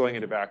it's just going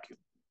into vacuum.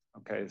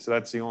 Okay, so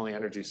that's the only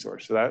energy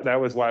source. So that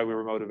was why we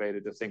were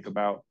motivated to think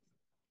about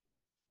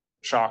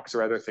shocks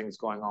or other things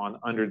going on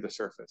under the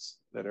surface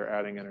that are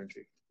adding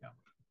energy. Yeah.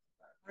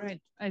 Right.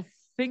 I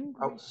think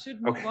we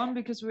should move on,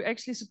 because we're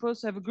actually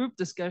supposed to have a group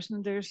discussion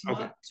and there's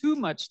not too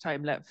much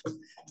time left.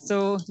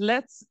 So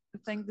let's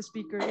thank the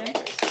speaker again.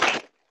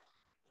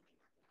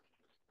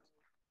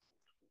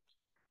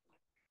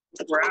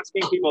 We're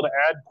asking people to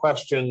add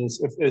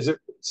questions.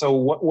 So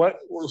what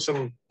were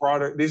some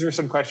broader, these are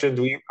some questions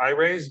I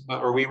raised,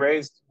 or we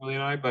raised, Willie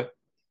and I, but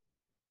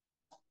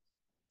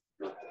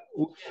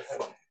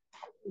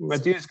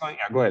Matthias going,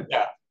 yeah, go ahead.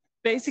 Yeah.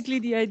 Basically,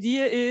 the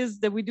idea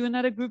is that we do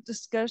another group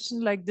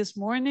discussion like this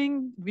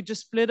morning. We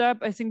just split up.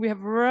 I think we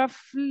have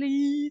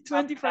roughly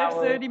 25,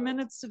 30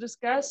 minutes to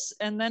discuss.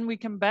 And then we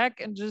come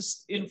back and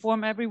just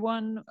inform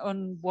everyone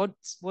on what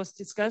was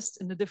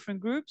discussed in the different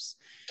groups.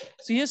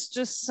 So here's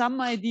just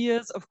some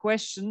ideas of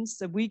questions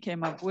that we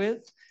came up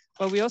with.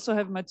 But we also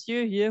have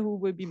Mathieu here, who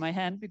will be my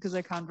hand because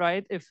I can't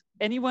write. If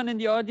anyone in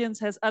the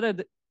audience has other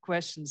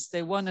questions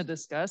they want to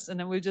discuss, and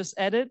then we'll just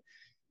add it.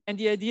 And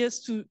the idea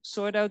is to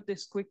sort out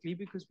this quickly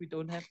because we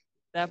don't have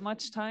that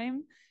much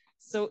time.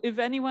 So if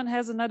anyone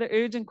has another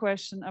urgent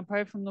question,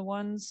 apart from the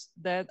ones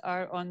that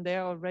are on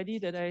there already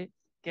that I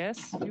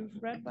guess you've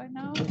read by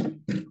now,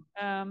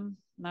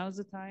 now's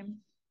the time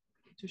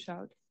to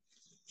shout.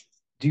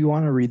 Do you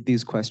want to read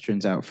these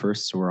questions out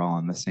first so we're all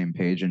on the same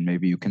page, and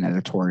maybe you can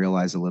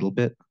editorialize a little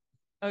bit?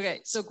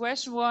 Okay, so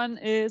question one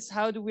is,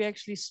 how do we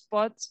actually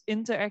spot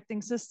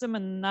interacting system?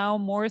 And now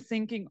more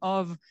thinking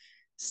of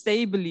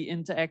stably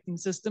interacting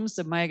systems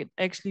that might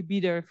actually be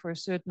there for a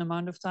certain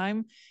amount of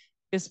time,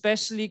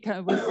 especially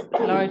with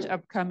large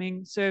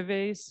upcoming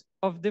surveys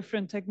of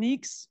different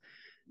techniques.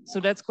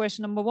 So that's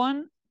question number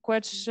one.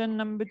 Question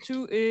number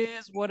two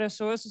is, what are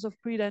sources of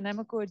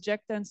pre-dynamical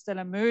ejecta and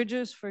stellar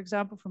mergers, for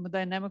example, from a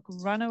dynamical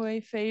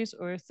runaway phase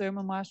or a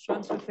thermal mass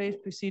transfer phase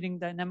preceding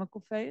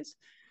dynamical phase?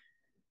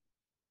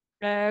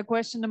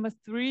 Question number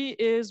three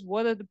is,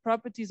 what are the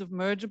properties of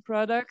merger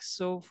products?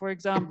 So for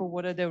example,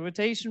 what are their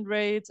rotation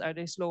rates? Are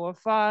they slow or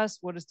fast?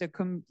 What is their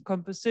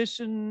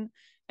composition?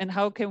 And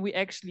how can we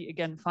actually,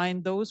 again,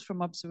 find those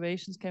from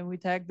observations? Can we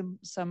tag them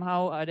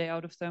somehow? Are they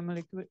out of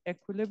thermal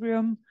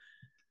equilibrium?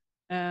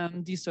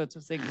 These sorts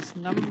of things.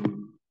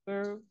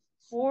 Number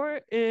four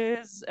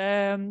is,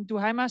 do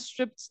high mass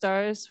stripped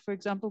stars, for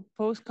example,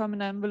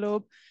 post-common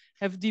envelope,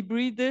 have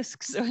debris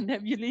disks or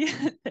nebulae?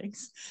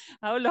 Thanks.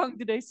 How long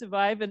do they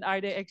survive, and are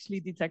they actually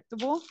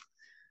detectable?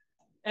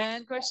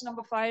 And question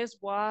number five is,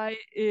 why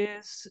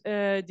is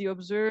the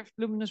observed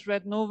luminous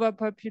red nova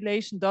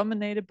population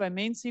dominated by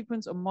main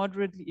sequence or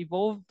moderately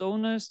evolved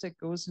donors? That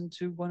goes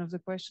into one of the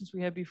questions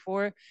we had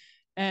before.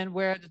 And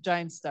where are the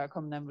giant star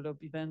common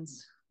envelope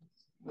events,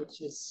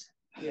 which is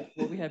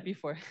what we had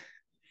before.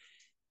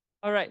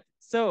 All right,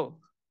 so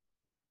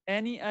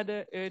any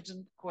other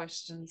urgent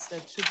questions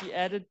that should be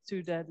added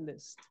to that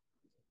list?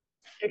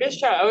 I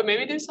guess, I would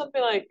maybe do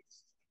something like,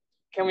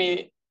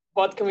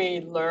 what can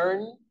we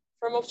learn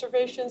from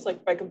observations,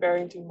 like by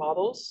comparing two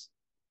models?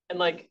 And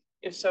like,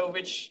 if so,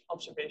 which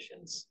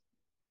observations?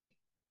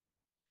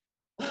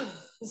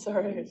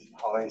 Sorry.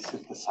 How I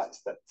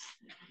synthesize that.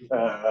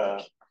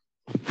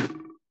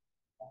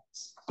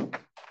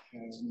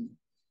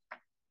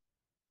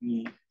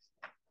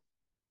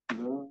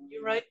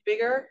 You write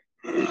bigger?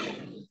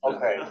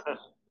 Okay.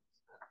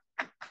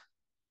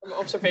 From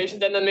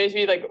observations, and then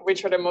maybe like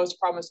which are the most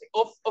promising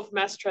of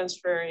mass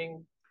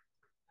transferring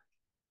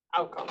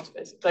outcomes,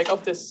 basically, like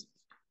of this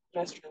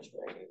mass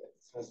transferring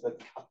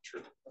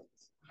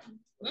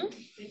event.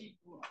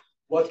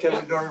 What can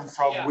we learn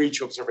from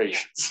which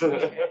observations?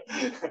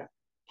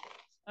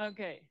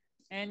 Okay.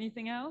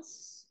 Anything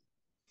else?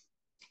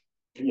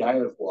 Yeah, I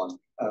have one.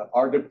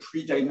 Are the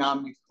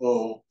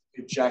pre-dynamical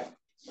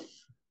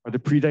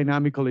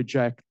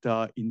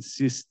ejecta in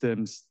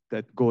systems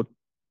that go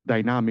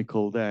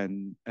dynamical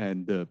then,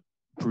 and the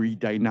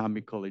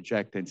pre-dynamical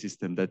ejecta in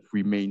system that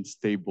remain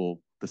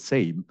stable the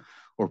same?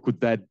 Or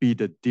could that be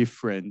the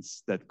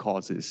difference that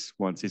causes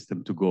one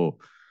system to go?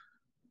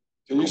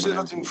 Can you say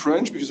that in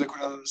French, because I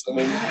couldn't understand?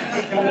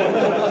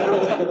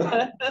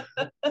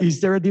 Is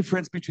there a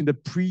difference between the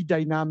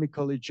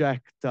pre-dynamical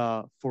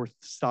ejecta for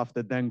stuff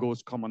that then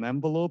goes common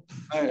envelope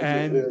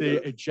and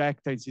the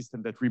ejecta in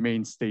system that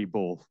remains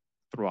stable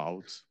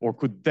throughout? Or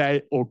could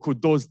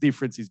those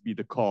differences be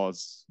the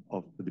cause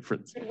of the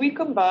difference? Could we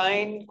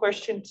combine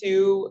question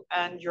two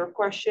and your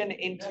question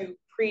into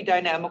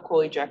pre-dynamical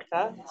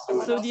ejecta?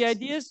 So the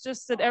idea is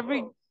just that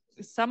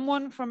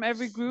someone from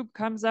every group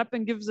comes up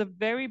and gives a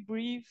very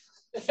brief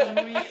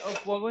summary of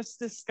what was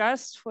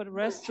discussed for the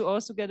rest to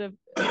also get a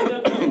bit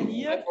of an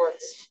idea.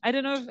 I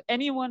don't know if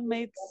anyone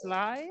made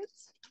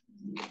slides.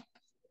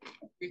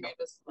 We made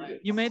a slide.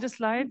 You made a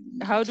slide?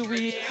 How do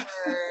we?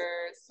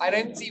 I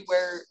didn't see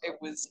where it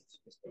was.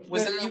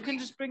 Was it? You can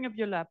just bring up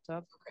your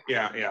laptop.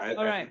 Yeah, yeah.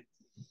 All right.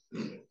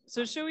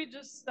 So should we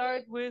just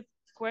start with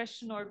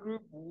question or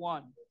group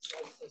 1?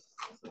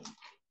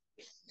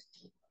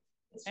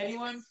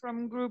 Anyone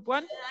from group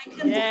 1?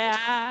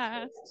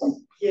 Yeah.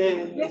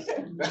 Yeah.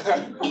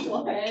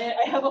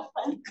 I have a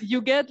plan.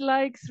 You get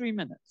like 3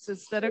 minutes.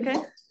 Is that okay?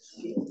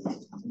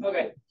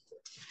 Okay.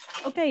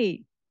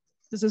 Okay.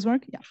 Does this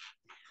work? Yeah.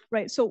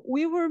 Right. So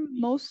we were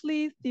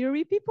mostly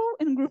theory people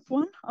in group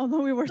 1,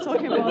 although we were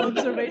talking about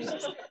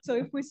observations. So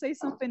if we say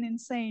something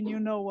insane, you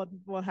know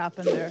what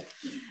happened there.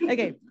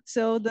 Okay.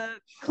 So the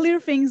clear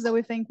things that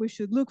we think we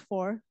should look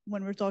for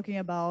when we're talking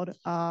about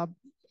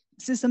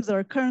systems that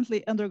are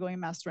currently undergoing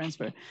mass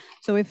transfer.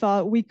 So we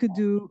thought we could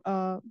do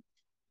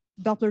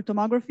Doppler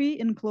tomography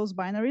in closed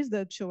binaries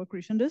that show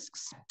accretion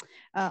disks.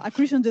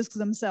 Accretion disks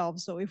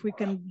themselves. So if we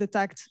can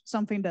detect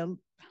something that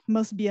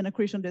must be an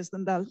accretion disk,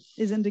 then that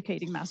is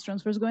indicating mass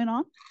transfers going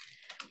on.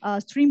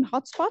 Stream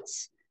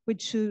hotspots,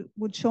 which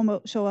would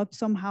show up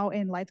somehow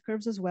in light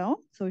curves as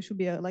well. So it should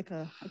be like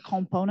a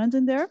component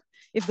in there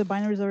if the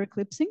binaries are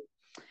eclipsing.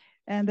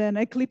 And then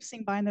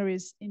eclipsing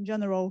binaries in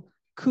general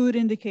could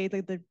indicate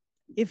like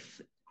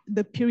if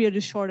the period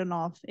is short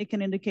enough, it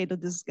can indicate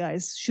that these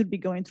guys should be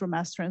going through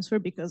mass transfer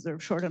because they're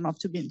short enough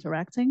to be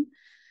interacting.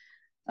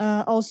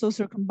 Also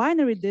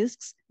circumbinary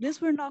disks,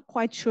 this we're not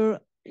quite sure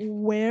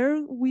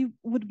where we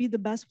would be the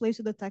best place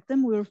to detect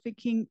them. We were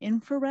thinking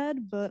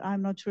infrared, but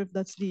I'm not sure if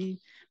that's the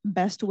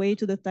best way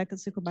to detect a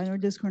circumbinary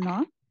disk or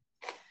not.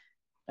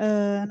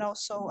 And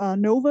also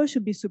nova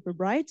should be super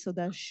bright, so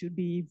that should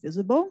be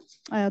visible.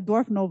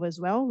 Dwarf nova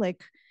as well,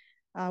 like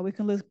we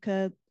can look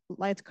at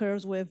light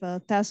curves with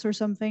tests or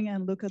something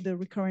and look at the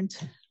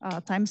recurrent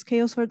time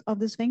scales of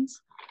these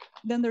things.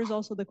 Then there's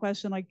also the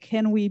question, like,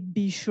 can we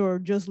be sure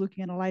just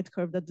looking at a light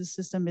curve that the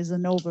system is a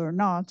nova or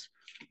not?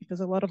 Because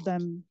a lot of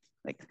them,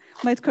 like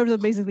light curves are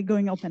basically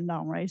going up and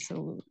down, right?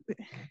 So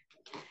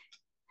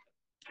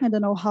I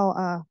don't know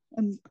how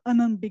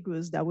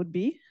unambiguous that would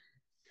be.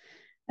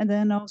 And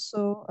then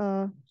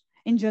also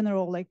in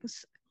general, like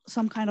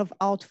some kind of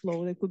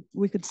outflow that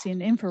we could see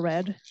in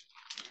infrared.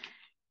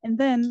 And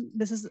then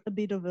this is a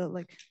bit of a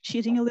like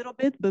cheating a little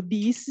bit, but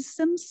BE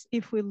systems,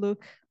 if we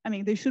look, I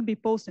mean, they should be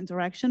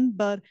post-interaction,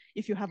 but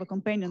if you have a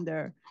companion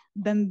there,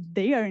 then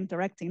they are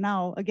interacting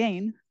now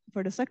again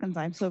for the second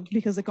time. So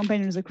because the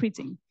companion is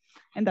accreting,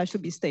 and that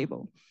should be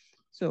stable.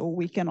 So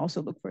we can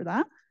also look for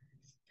that.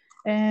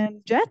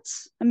 And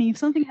jets, I mean, if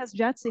something has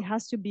jets, it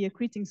has to be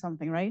accreting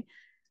something, right?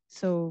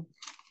 So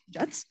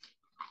jets.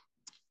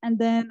 And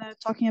then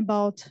talking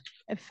about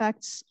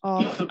effects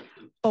of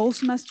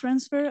post-mass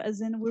transfer,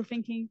 as in we're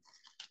thinking,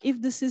 if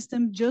the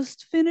system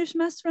just finished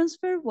mass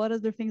transfer, what are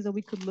the things that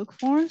we could look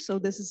for? So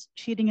this is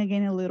cheating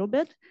again a little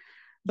bit,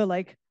 but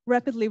like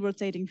rapidly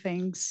rotating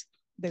things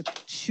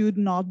that should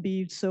not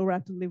be so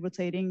rapidly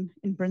rotating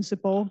in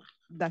principle.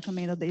 That can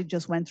mean that they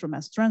just went through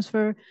mass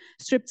transfer,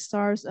 stripped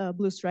stars,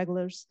 blue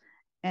stragglers,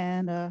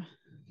 and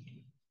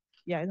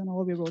yeah, I don't know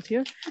what we wrote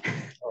here.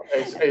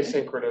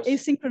 Asynchronous.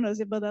 Asynchronous,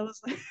 yeah, but that was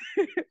like,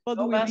 what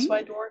do we mass mean?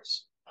 white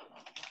dwarfs.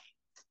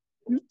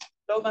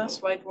 Low mass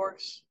white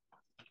dwarfs.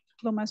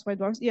 Low mass white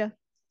dwarfs, yeah.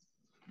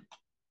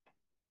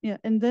 Yeah,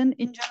 and then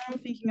in general,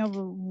 thinking of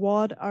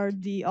what are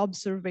the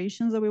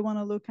observations that we want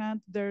to look at.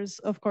 There's,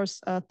 of course,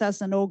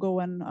 TESS and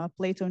OGO and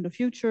Plato in the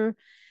future,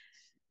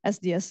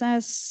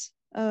 SDSS,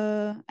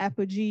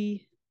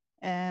 Apogee,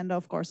 and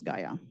of course,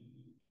 Gaia.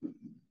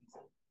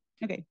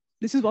 Okay,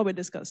 this is what we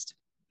discussed.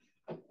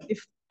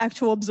 If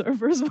actual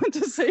observers want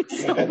to say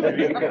something.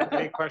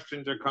 Any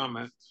questions or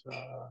comments?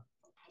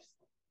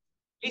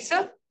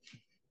 Lisa,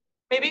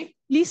 maybe?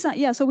 Lisa,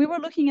 yeah, so we were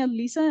looking at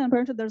Lisa, and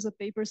apparently there's a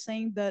paper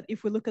saying that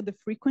if we look at the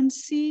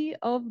frequency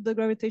of the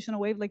gravitational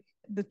wave, like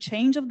the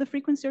change of the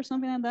frequency or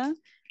something like that,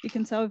 you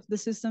can tell if the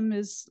system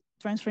is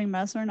transferring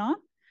mass or not.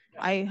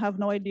 I have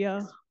no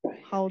idea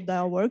how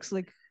that works,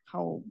 like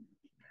how.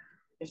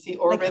 If the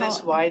orbit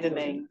is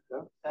widening,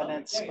 then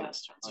it's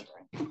mass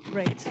transferring.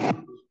 Right.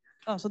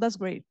 Oh, so that's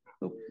great.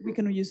 So we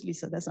can use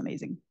Lisa, that's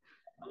amazing.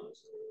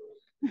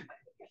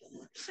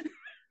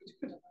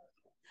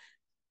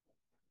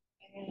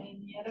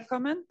 Any other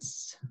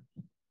comments?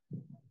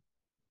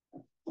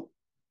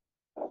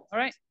 All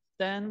right,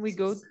 then we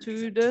go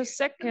to the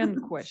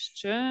second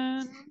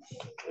question.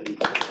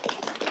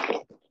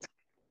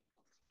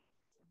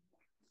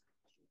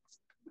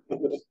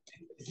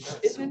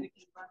 Isn't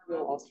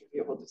will also be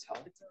able to tell?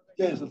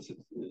 Yes, that's it.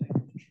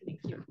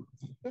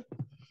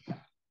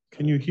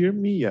 Can you hear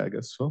me? Yeah, I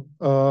guess so.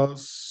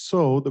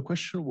 So the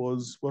question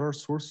was, what are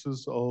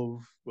sources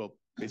of, well,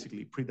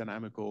 basically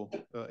pre-dynamical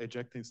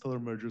ejecting stellar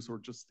mergers, or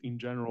just in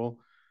general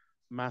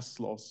mass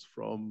loss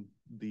from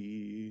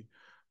the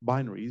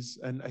binaries?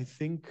 And I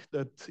think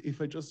that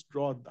if I just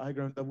draw a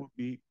diagram, that would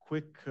be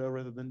quick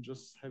rather than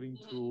just having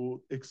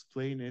to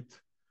explain it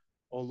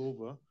all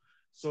over.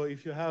 So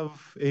if you have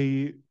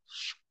a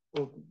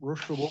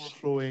Rostov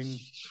overflowing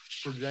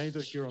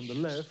progenitor here on the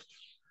left,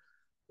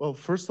 well,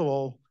 first of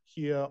all,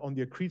 here on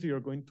the accretor,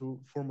 you're going to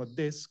form a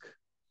disk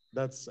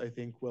That's, I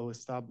think, well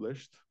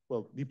established.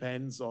 Well,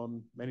 depends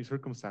on many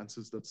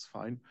circumstances, that's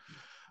fine.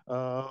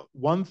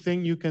 One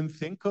thing you can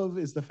think of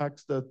is the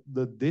fact that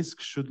the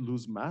disk should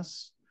lose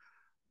mass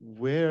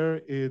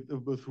where it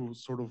through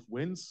sort of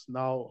winds.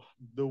 Now,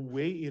 the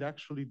way it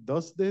actually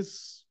does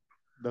this,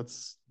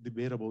 that's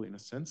debatable in a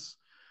sense.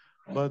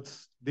 But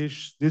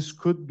this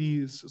could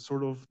be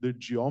sort of the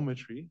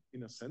geometry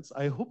in a sense.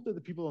 I hope that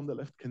the people on the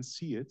left can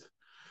see it.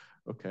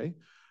 Okay.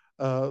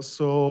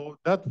 So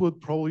that would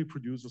probably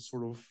produce a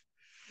sort of,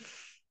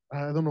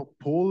 I don't know,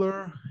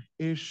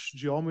 polar-ish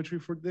geometry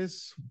for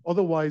this.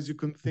 Otherwise, you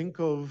can think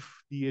of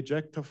the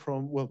ejecta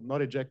from, well,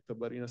 not ejecta,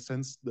 but in a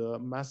sense, the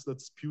mass that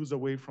spews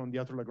away from the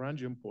outer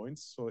Lagrangian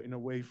points. So in a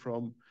way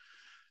from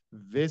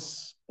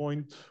this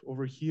point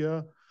over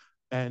here,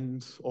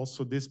 and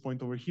also this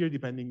point over here,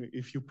 depending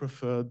if you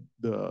prefer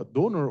the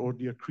donor or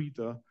the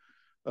accretor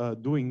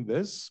doing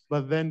this.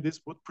 But then this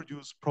would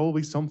produce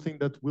probably something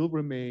that will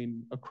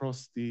remain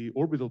across the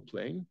orbital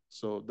plane.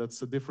 So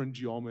that's a different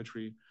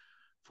geometry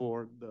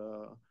for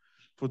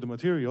the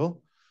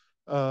material.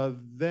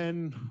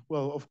 Then,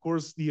 well, of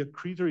course, the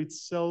accretor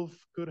itself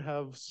could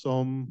have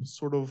some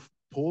sort of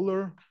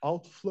polar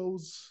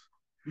outflows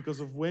because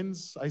of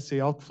winds. I say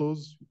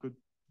outflows, you could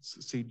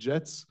say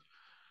jets.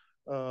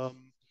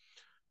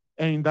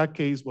 And in that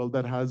case, well,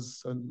 that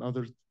has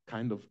another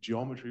kind of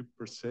geometry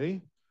per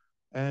se.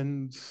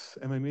 And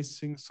am I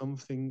missing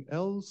something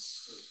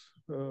else?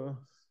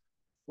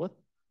 What?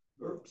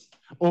 Burps.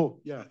 Oh,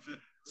 yeah.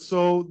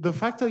 So the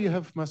fact that you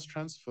have mass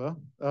transfer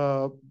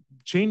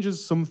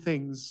changes some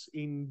things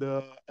in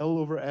the L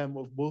over M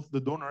of both the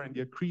donor and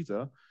the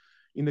accretor.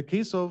 In the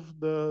case of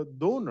the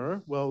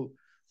donor, well,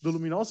 the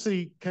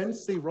luminosity can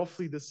stay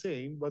roughly the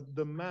same, but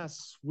the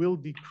mass will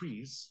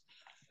decrease.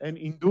 And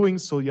in doing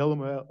so, L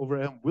over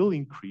M will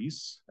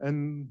increase.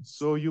 And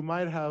so you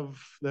might have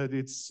that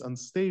it's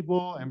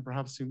unstable, and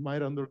perhaps you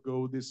might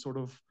undergo this sort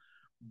of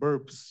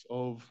burps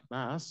of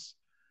mass.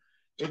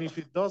 And if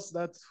it does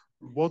that,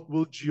 what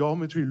will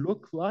geometry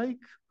look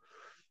like?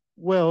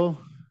 Well,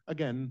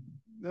 again,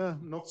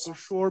 not so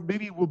sure.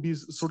 Maybe it will be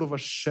sort of a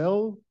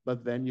shell,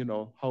 but then, you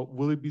know, how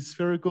will it be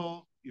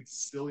spherical?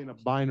 It's still in a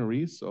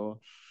binary,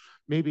 so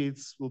maybe it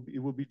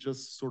will be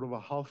just sort of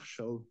a half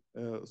shell,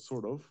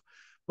 sort of.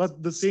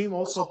 But the same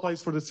also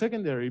applies for the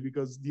secondary,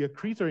 because the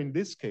accretor in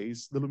this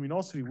case, the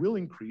luminosity will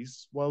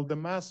increase, while the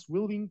mass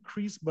will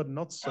increase, but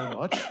not so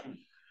much.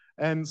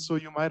 And so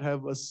you might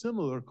have a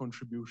similar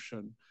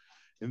contribution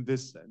in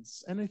this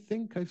sense. And I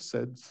think I've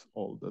said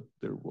all that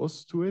there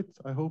was to it,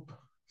 I hope.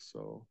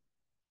 So.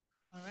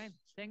 All right,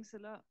 thanks a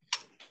lot.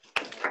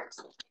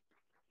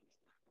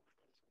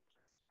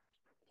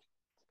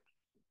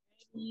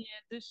 Any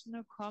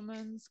additional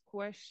comments,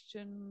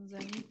 questions,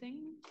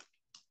 anything?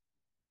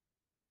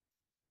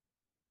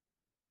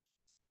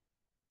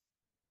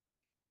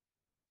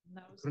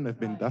 Couldn't have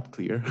been that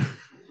clear.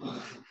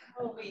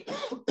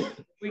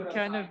 We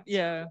kind of,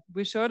 yeah,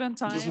 we're short on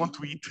time. Just one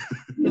tweet.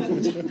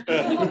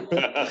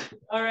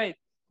 All right.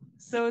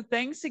 So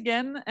thanks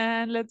again.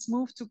 And let's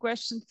move to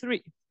question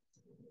 3.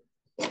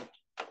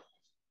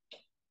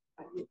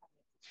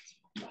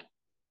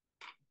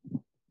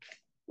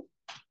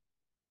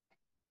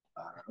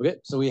 Okay,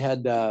 so we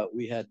had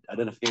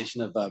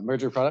identification of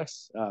merger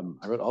products.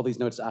 I wrote all these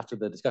notes after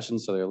the discussion,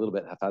 so they're a little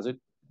bit haphazard.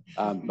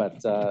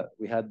 But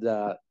we had,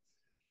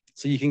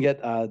 so you can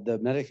get the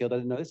magnetic field, I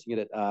didn't know this, you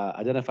can get it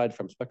identified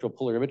from spectral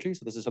polarimetry.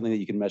 So this is something that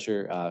you can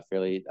measure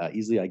fairly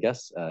easily, I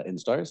guess, in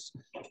stars.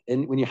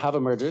 And when you have a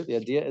merger, the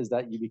idea is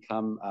that you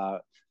become,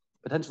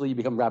 potentially you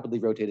become rapidly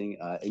rotating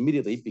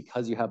immediately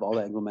because you have all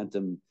the angular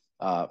momentum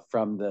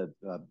from the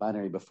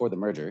binary before the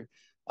merger.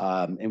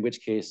 In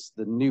which case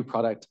the new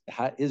product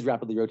is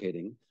rapidly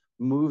rotating,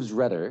 moves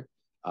redder,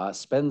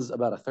 spends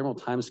about a thermal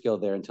time scale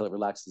there until it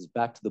relaxes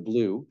back to the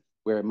blue,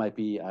 where it might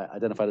be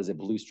identified as a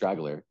blue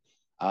straggler.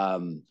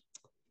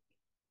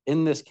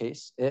 In this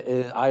case,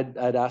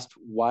 I'd asked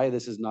why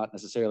this is not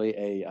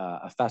necessarily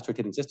a fast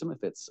rotating system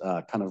if it's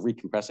kind of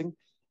recompressing.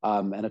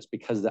 And it's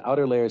because the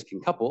outer layers can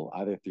couple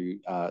either through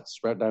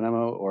sprout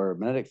dynamo or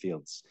magnetic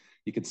fields.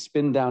 You could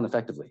spin down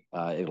effectively.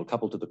 It'll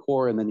couple to the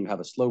core, and then you have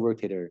a slow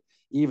rotator,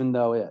 even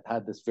though it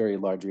had this very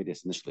large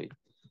radius initially.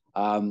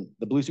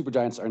 The blue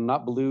supergiants are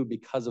not blue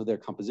because of their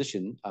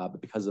composition,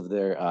 but because of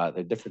their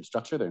different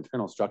structure. Their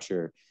internal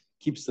structure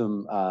keeps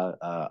them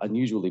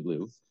unusually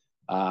blue.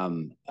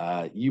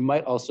 You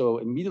might also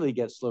immediately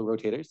get slow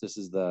rotators. This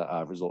is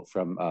the result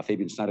from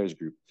Fabian Schneider's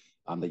group,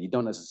 that you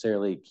don't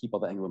necessarily keep all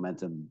the angular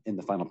momentum in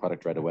the final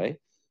product right away.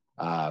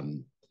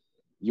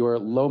 Your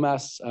low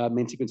mass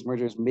main sequence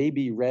mergers may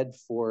be red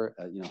for,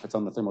 if it's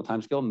on the thermal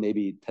timescale,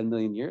 maybe 10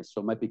 million years. So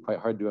it might be quite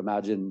hard to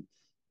imagine.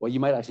 Well, you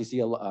might actually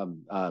see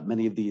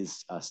many of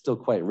these still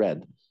quite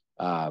red,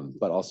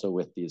 but also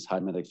with these high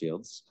magnetic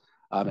fields.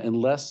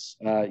 Unless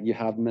you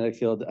have magnetic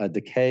field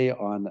decay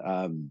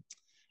on,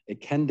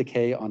 it can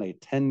decay on a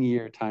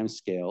 10-year time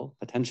scale,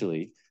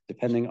 potentially,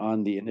 depending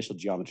on the initial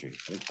geometry.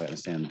 I didn't quite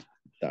understand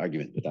the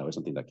argument, but that was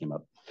something that came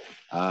up.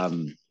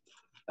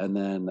 And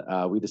then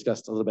we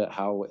discussed a little bit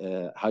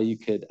how you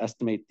could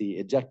estimate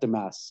the ejecta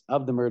mass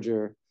of the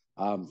merger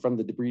from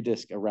the debris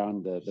disk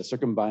around the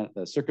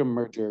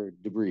circummerger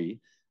debris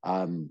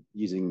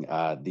using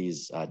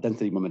these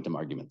density momentum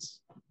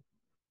arguments.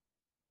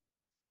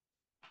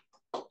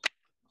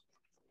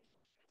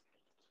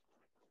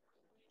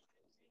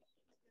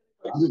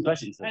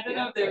 Questions? I don't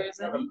know if there is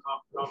any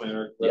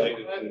comment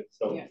related to it.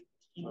 So I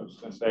was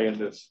going to say, in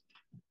this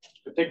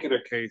particular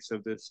case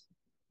of this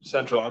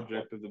central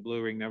object of the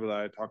blue ring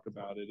nebula I talked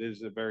about, it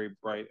is a very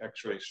bright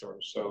X-ray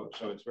source. So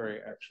it's very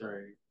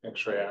X-ray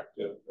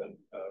active and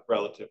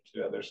relative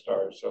to other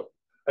stars. So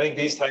I think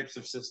these types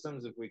of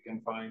systems, if we can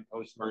find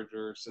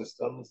post-merger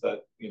systems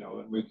that,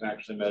 and we can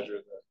actually measure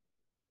the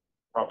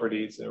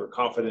properties and we're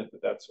confident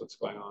that that's what's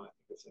going on, I think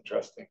it's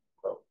interesting.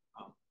 So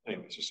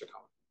anyway, it's just a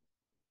comment.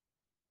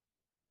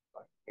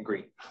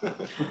 Agree.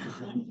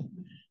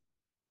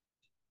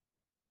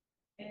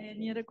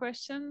 Any other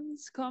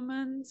questions,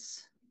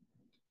 comments?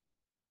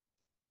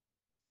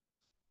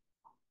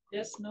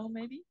 Yes, no,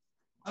 maybe?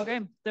 Okay,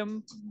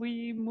 then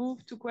we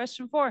move to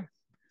question 4.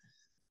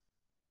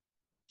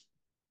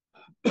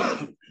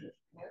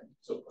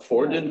 So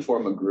 4 didn't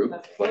form a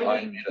group, but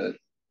I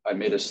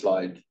made a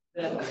slide.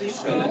 On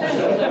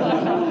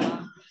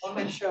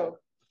my show.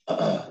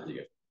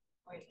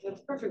 Wait,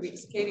 that's perfect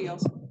because Katie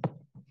also.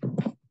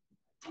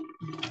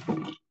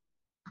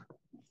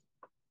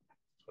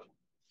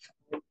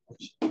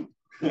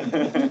 It's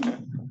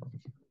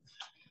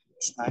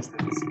nice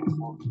that it's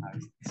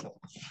organized. So.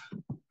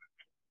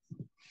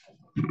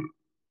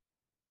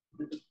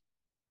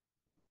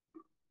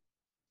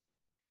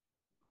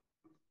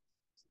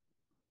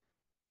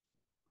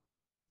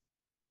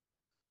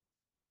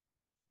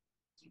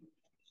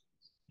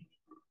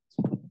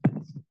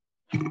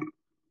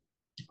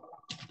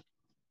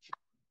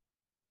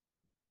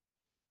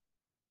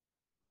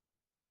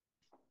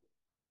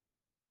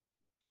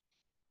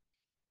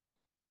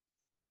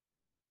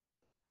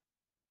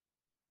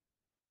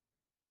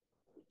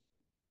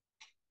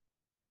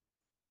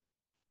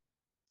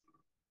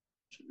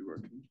 Should be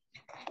working.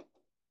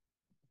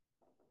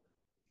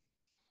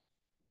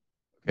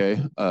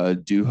 Okay.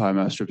 Do high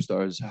mass strip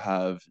stars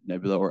have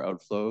nebula or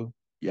outflow?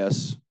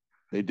 Yes,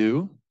 they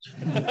do.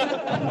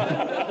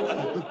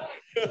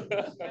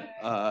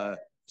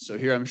 So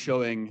here I'm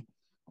showing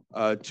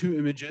 2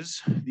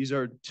 images. These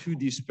are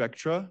 2D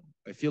spectra.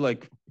 I feel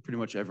like pretty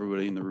much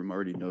everybody in the room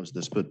already knows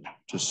this, but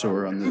just so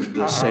we're on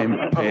the same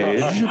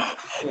page,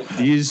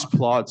 these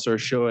plots are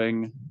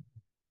showing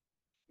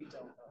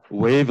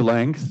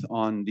wavelength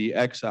on the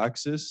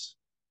x-axis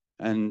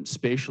and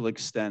spatial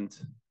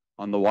extent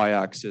on the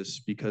y-axis,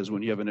 because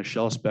when you have an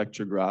Echelle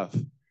spectrograph,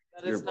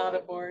 that is not a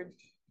board.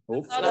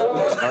 Oh,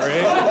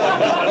 sorry.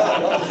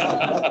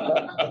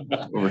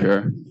 Over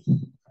here.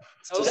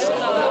 Oh, that's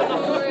not a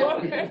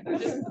board.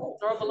 Just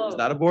throw below. Is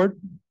that a board?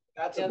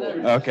 That's a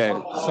board. Okay,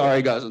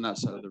 sorry guys on that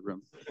side of the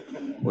room.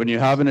 When you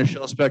have an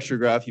Echelle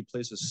spectrograph, you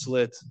place a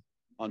slit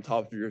on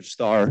top of your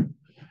star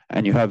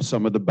and you have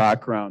some of the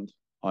background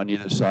on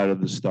either side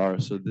of the star.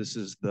 So this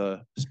is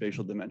the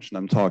spatial dimension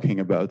I'm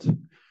talking about.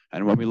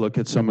 And when we look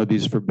at some of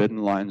these forbidden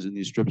lines in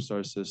these strip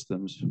star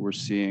systems, we're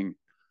seeing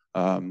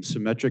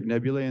symmetric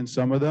nebulae in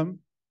some of them.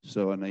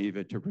 So a naive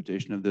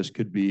interpretation of this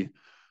could be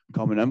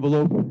common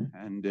envelope.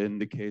 And in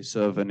the case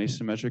of an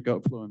asymmetric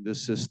outflow in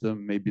this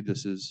system, maybe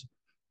this is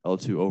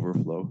L2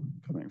 overflow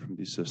coming from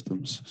these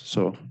systems.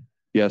 So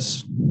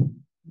yes,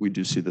 we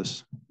do see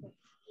this.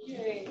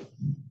 Yay.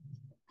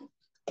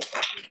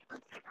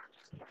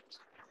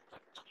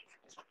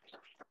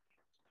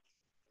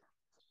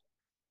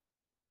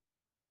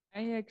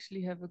 I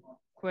actually have a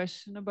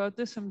question about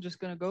this. I'm just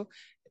going to go.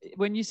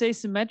 When you say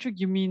symmetric,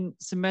 you mean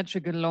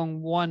symmetric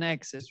along one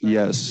axis, right?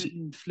 Yes.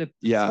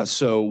 Yeah.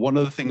 So one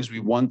of the things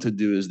we want to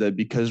do is that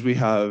because we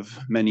have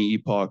many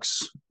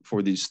epochs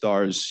for these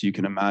stars, you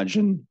can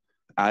imagine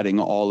adding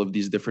all of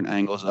these different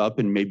angles up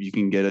and maybe you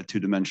can get a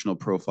 2-dimensional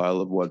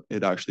profile of what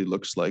it actually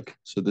looks like.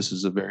 So this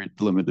is a very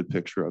limited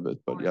picture of it,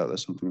 but yeah,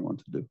 that's something we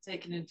want to do.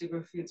 Taken into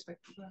field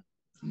spectrograph.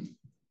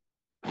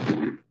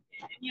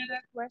 Any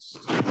other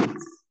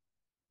questions?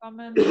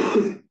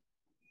 Comments?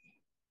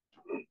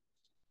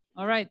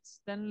 All right,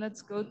 then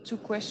let's go to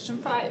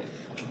question 5.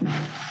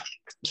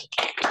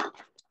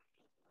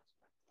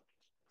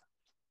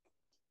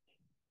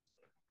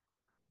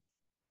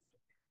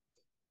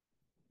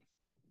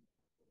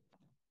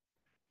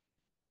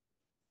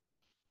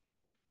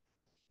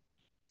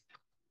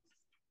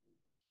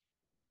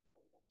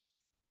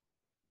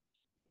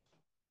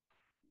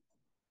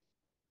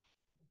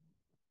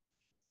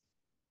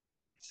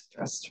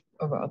 Stressed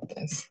about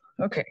this.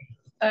 Okay.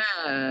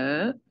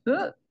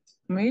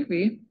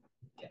 Maybe.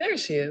 There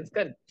she is.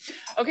 Good.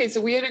 Okay,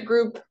 so we had a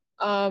group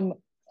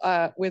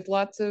with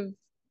lots of,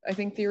 I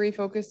think,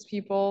 theory-focused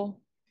people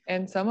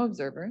and some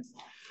observers.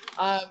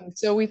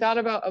 So we thought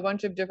about a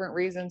bunch of different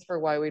reasons for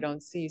why we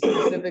don't see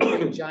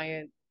specifically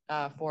giant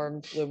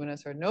formed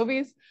luminous red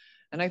novae.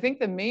 And I think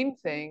the main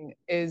thing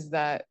is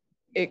that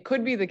it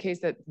could be the case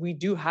that we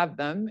do have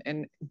them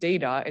in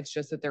data. It's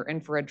just that they're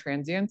infrared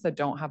transients that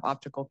don't have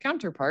optical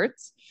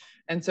counterparts.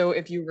 And so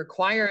if you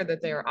require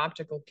that they are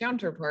optical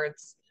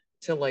counterparts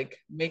to like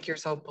make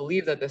yourself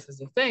believe that this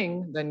is a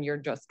thing, then you're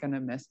just going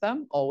to miss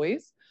them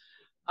always.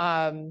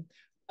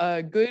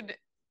 A good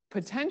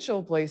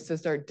potential place to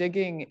start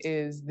digging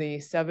is the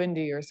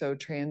 70 or so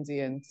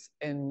transients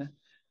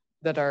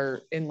that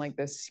are in like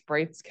this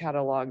sprites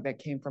catalog that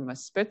came from a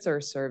Spitzer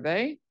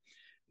survey.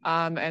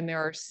 And there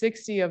are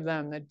 60 of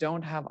them that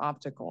don't have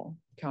optical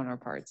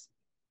counterparts.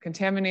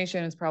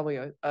 Contamination is probably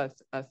a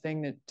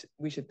thing that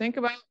we should think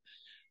about.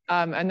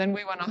 And then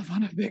we went off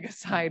on a big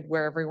aside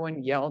where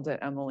everyone yelled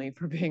at Emily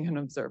for being an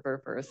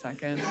observer for a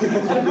second.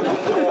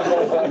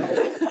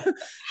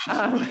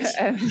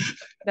 And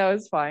that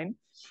was fine.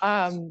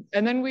 And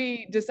then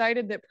we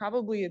decided that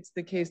probably it's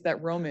the case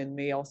that Roman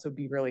may also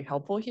be really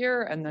helpful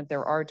here, and that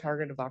there are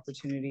target of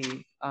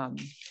opportunity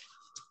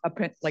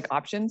like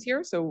options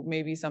here. So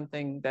maybe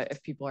something that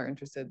if people are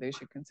interested, they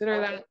should consider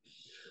that.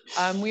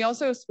 We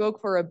also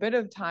spoke for a bit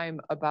of time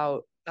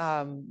about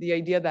the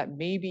idea that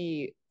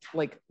maybe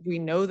like we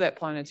know that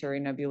planetary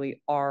nebulae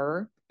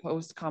are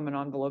post-common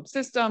envelope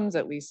systems,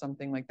 at least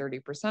something like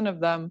 30% of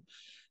them.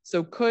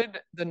 So could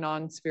the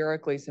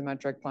non-spherically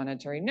symmetric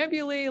planetary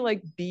nebulae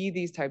like be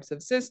these types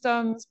of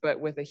systems, but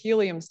with a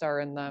helium star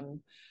in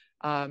them?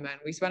 And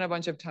we spent a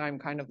bunch of time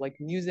kind of like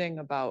musing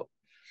about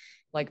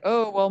like,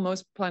 oh, well,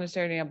 most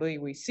planetary nebulae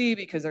we see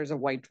because there's a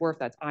white dwarf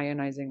that's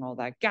ionizing all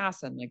that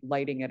gas and like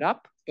lighting it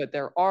up. But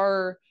there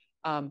are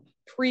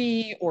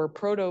pre or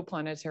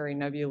protoplanetary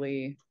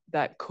nebulae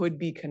that could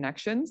be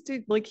connections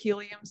to like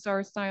helium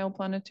star style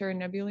planetary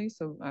nebulae.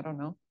 So I don't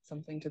know,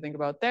 something to think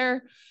about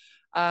there.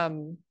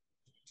 And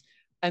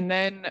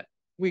then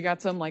we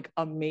got some like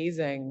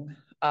amazing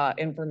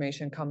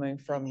information coming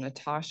from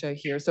Natasha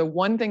here. So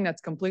one thing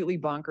that's completely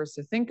bonkers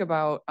to think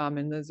about,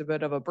 and there's a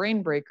bit of a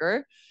brain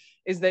breaker,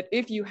 is that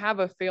if you have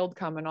a failed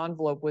common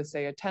envelope with,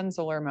 say, a 10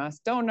 solar mass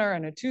donor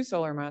and a 2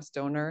 solar mass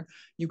donor,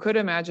 you could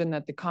imagine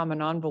that the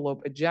common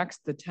envelope ejects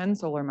the 10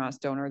 solar mass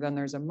donor. Then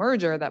there's a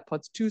merger that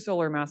puts 2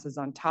 solar masses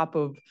on top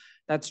of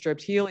that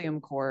stripped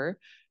helium core.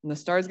 And the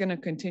star is going to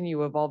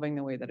continue evolving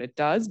the way that it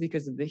does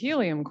because of the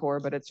helium core,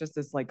 but it's just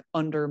this like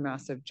under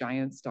massive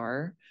giant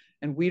star.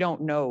 And we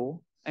don't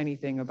know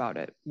anything about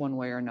it one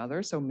way or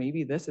another. So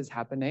maybe this is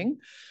happening.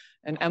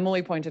 And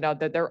Emily pointed out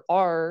that there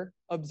are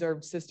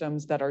observed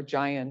systems that are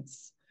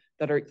giants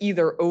that are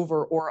either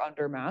over or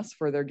under mass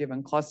for their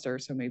given cluster.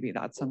 So maybe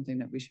that's something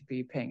that we should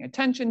be paying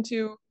attention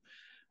to.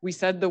 We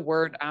said the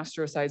word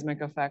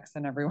astroseismic effects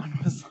and everyone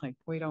was like,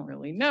 we don't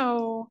really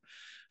know.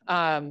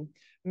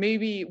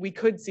 Maybe we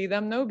could see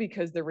them though,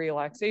 because the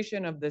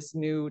relaxation of this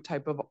new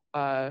type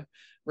of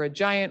red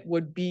giant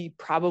would be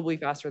probably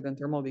faster than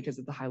thermal because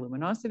of the high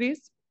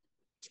luminosities.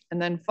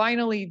 And then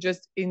finally,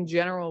 just in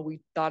general, we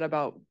thought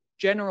about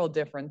general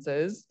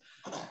differences.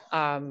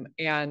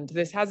 And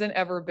this hasn't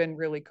ever been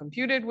really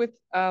computed with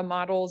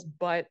models,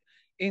 but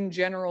in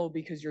general,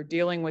 because you're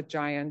dealing with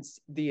giants,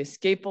 the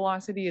escape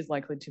velocity is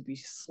likely to be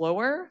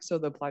slower. So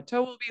the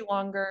plateau will be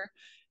longer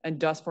and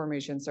dust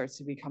formation starts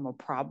to become a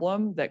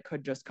problem that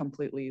could just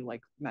completely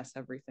like mess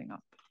everything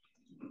up.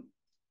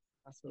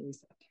 That's what we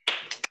said.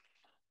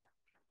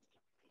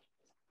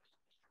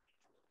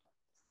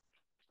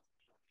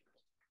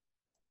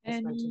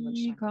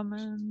 Any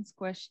comments,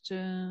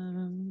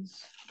 questions?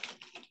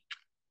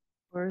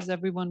 Or is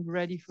everyone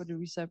ready for the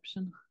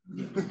reception?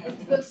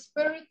 The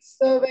spirit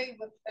survey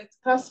with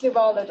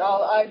Castival et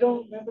al. I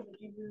don't remember the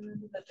people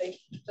that they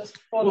just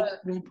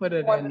we'll put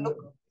it in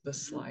the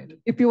slide.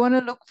 If you want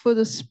to look for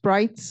the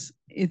sprites,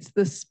 it's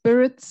the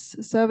spirits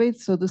survey.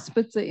 So the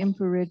Spitzer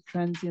infrared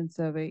transient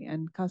survey,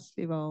 and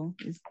Castival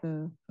is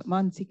the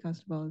Mansi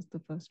Castival is the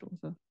first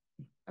author.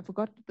 I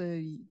forgot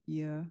the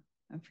year.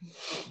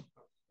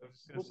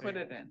 We'll put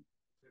it in.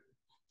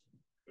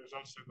 There's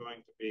also going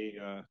to be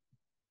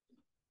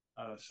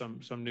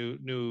some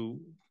new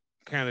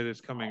candidates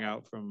coming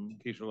out from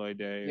Kishaloy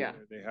Day. Yeah.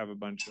 They have a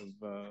bunch of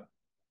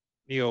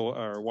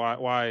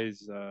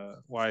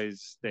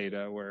wise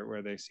data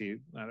where they see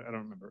I don't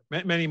remember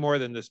many more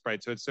than this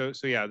sprite. So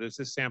yeah, this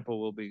sample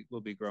will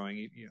be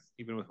growing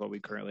even with what we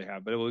currently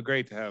have. But it will be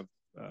great to have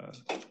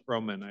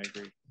Roman. I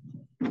agree.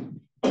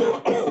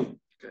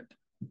 Good.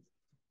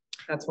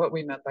 That's what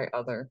we meant by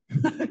other,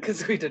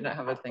 because we didn't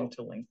have a thing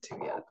to link to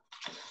yet,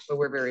 but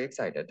we're very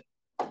excited.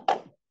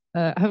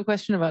 I have a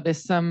question about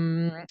this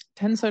 10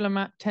 solar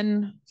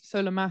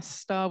mass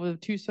star with a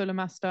 2 solar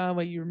mass star,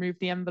 where you remove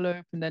the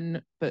envelope and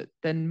then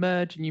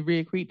merge and you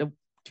reaccrete the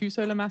 2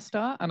 solar mass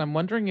star. And I'm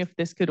wondering if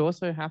this could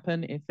also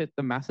happen if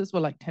the masses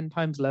were like 10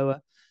 times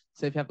lower.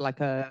 So if you have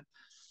like a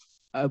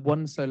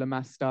 1 solar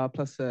mass star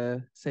plus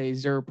a say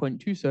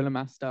 0.2 solar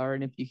mass star,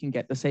 and if you can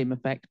get the same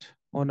effect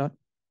or not.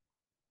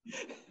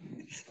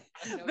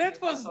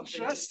 That was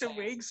just a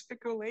vague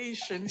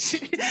speculation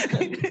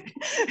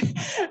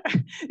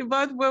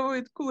about whether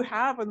it could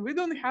happen. We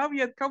don't have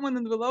yet common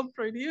envelope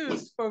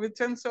produced for the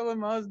 10 solar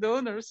mass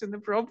donors in the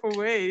proper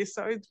way.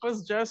 So it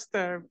was just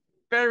a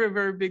very,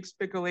 very big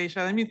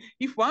speculation. I mean,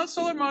 if one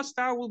solar mass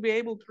star will be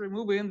able to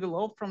remove the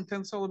envelope from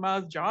 10 solar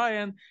mass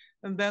giant,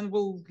 and then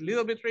will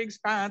little bit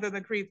re-expand and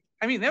accrete.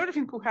 I mean,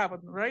 everything could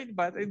happen, right?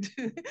 But it,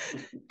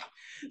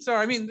 so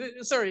I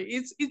mean, sorry,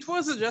 it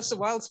was just a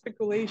wild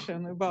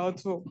speculation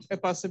about a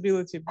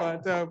possibility,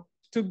 but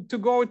to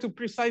go to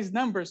precise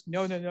numbers,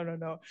 no.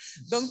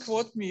 Don't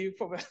quote me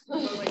for that.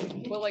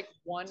 Well, like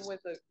one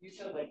with a, you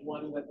said like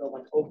one with a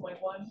like 0.1.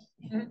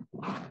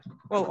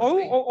 Well,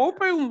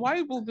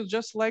 0.1 will be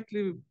just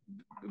likely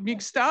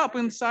mixed up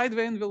inside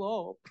the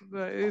envelope.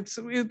 It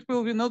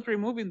will be not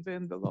removing the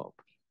envelope.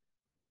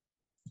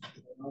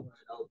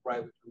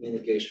 Private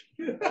communication.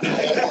 It's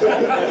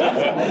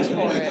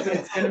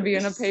going to be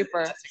in a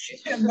paper.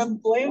 And I'm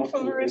blamed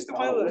for the rest of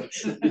my life.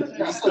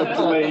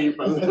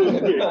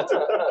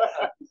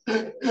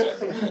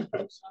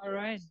 All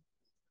right.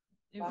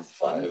 That's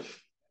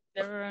 5.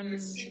 There were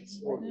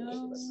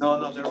No,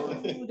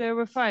 there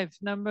were 5.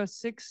 Number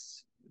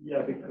 6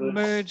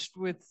 merged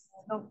with.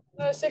 No,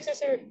 6 is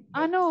here.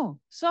 Ah, no,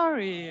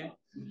 sorry.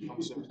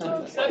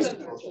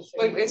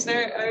 Wait, is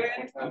there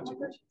any more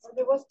questions?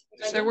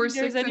 There were If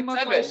there's 6 any and more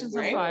 7, questions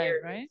on right? 5,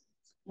 right?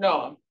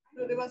 No.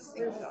 There was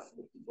 6.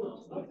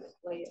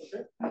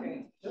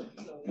 Okay.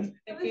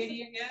 And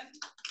Katie again?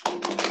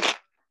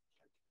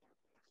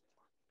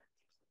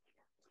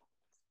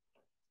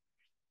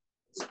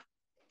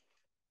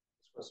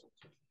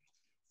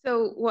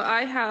 So what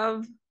I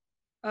have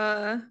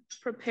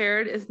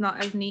prepared is not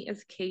as neat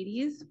as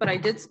Katie's, but I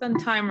did spend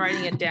time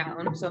writing it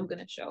down, so I'm going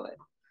to show it.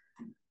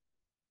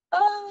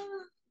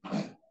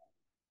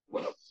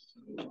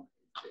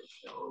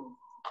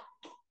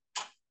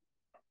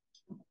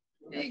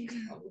 Big.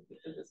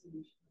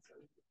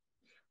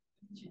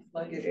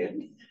 Plug it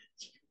in.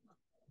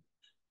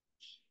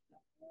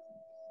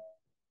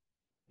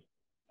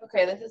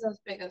 Okay, this is as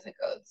big as it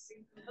goes.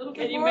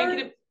 Can you make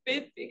it a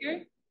bit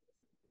bigger?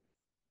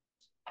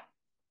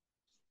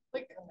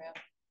 Like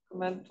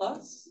command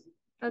plus?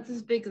 That's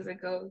as big as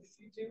it goes.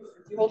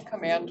 You hold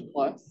command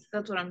plus.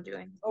 That's what I'm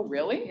doing. Oh,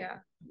 really? Yeah.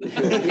 It's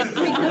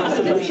because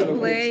the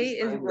display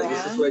is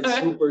wrong.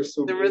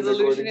 The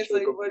resolution is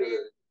like, what do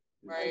you?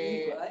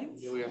 Right.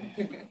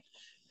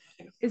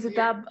 Is it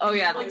that? Oh,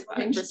 yeah, that's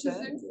 5%.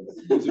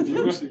 There's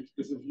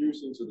a view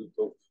sync to the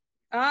top.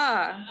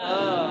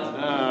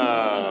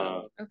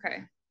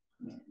 Okay.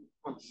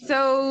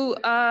 So,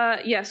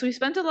 so we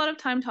spent a lot of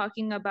time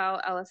talking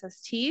about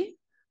LSST.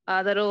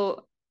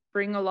 That'll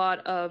bring a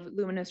lot of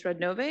luminous red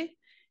novae.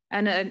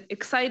 And an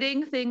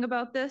exciting thing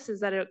about this is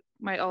that it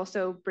might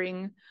also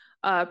bring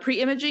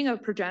pre-imaging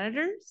of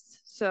progenitors.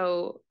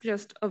 So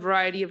just a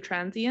variety of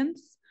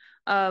transients.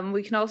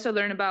 We can also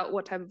learn about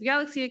what type of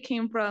galaxy it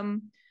came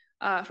from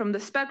the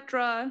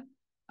spectra.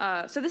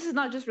 So this is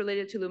not just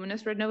related to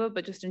luminous red nova,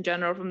 but just in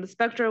general from the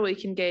spectra, we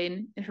can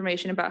gain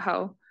information about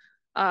how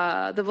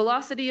the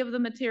velocity of the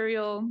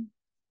material,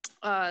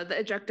 the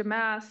ejecta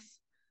mass.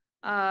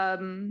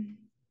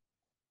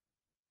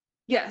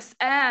 Yes,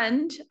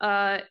 and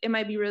it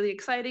might be really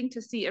exciting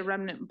to see a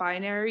remnant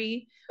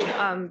binary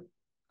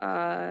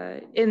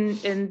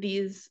in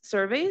these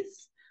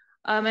surveys.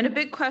 And a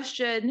big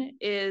question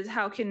is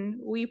how can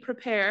we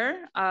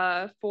prepare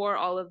for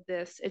all of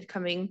this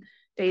incoming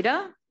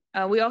data?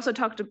 We also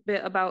talked a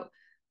bit about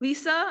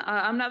LISA.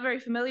 I'm not very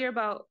familiar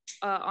about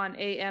on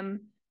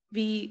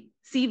AMV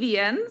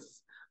CVNs,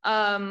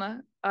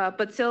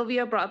 but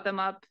Sylvia brought them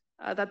up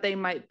that they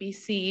might be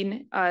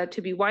seen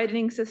to be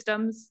widening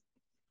systems.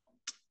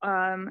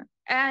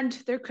 And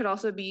there could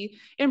also be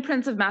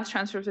imprints of mass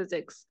transfer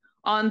physics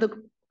on the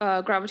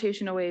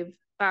gravitational wave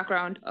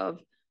background of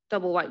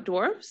double white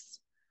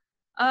dwarfs.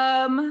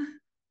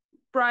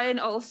 Brian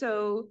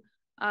also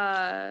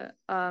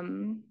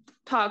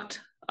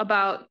talked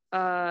about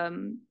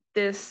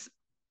this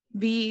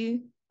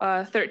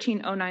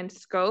V1309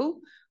 SCO,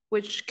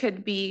 which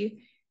could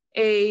be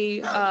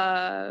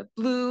a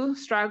blue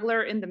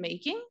straggler in the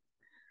making.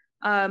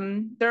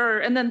 And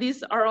then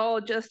these are all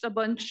just a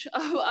bunch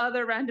of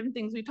other random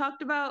things we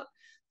talked about.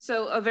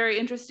 So a very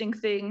interesting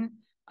thing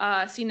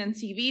seen in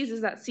CVs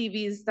is that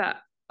CVs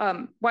that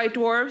white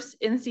dwarfs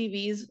in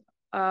CVs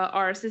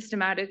are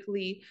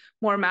systematically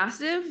more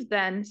massive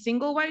than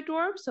single white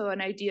dwarfs. So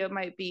an idea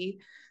might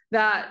be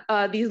that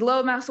these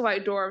low mass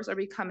white dwarfs are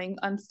becoming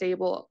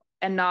unstable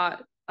and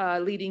not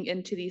leading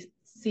into these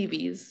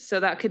CVs. So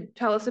that could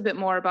tell us a bit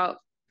more about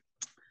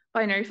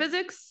binary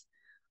physics.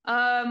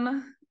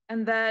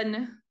 And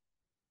then,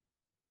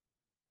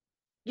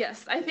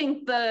 yes, I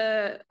think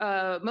the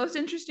most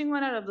interesting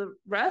one out of the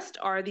rest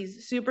are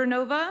these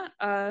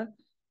supernova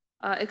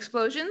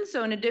explosions.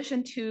 So in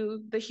addition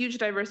to the huge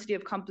diversity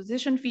of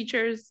composition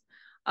features,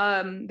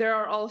 there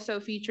are also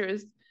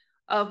features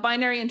of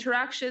binary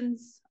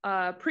interactions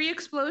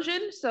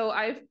pre-explosion. So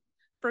I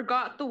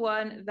forgot the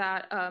one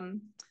that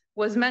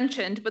was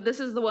mentioned, but this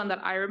is the one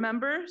that I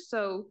remember.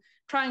 So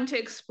trying to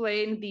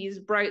explain these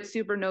bright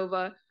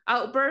supernova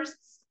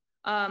outbursts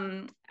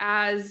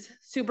as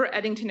super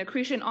Eddington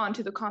accretion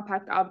onto the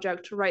compact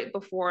object right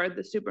before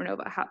the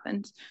supernova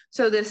happens.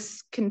 So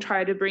this can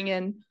try to bring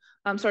in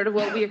sort of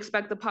what we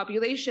expect the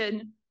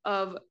population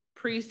of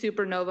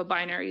pre-supernova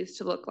binaries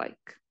to look like.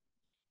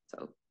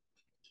 So.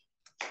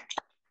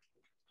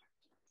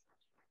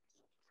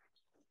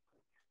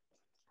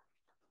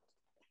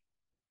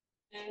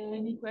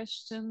 Any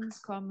questions,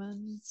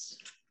 comments?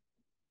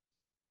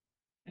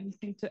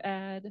 Anything to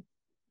add?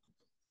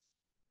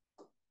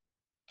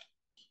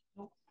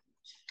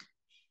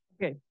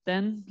 Okay,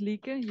 then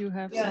Lieke, you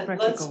have some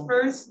practical.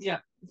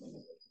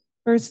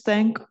 First,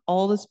 thank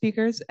all the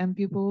speakers and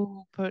people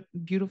who put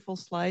beautiful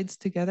slides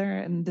together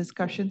and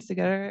discussions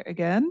together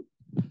again.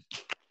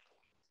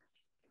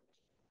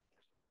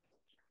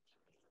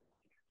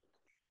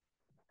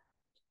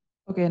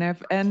 Okay,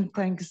 and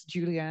thanks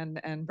Julianne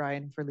and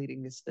Brian for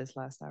leading this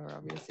last hour,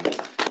 obviously.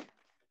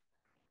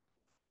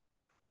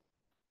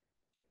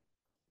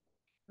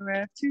 I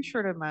have two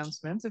short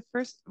announcements. The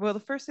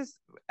first is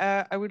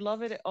I would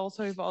love it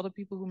also if all the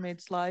people who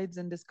made slides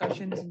and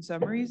discussions and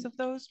summaries of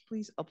those,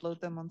 please upload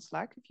them on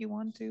Slack if you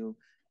want to.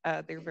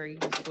 They're very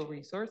useful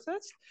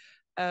resources.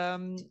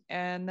 And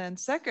then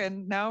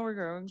second, now we're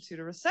going to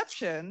the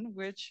reception,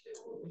 which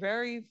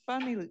very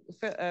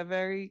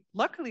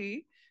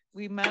luckily,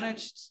 we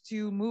managed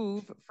to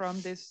move from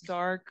this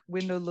dark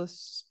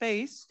windowless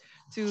space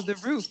to the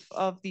roof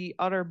of the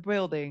other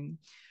building.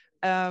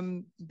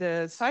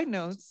 The side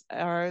notes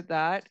are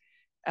that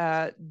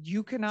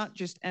you cannot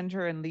just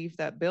enter and leave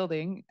that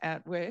building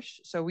at wish.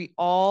 So we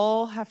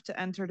all have to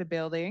enter the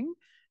building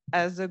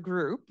as a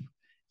group.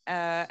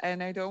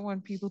 And I don't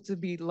want people to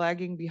be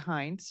lagging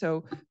behind.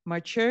 So my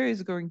chair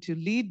is going to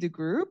lead the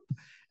group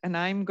and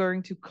I'm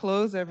going to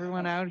close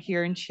everyone out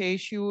here and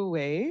chase you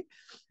away.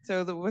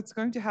 So what's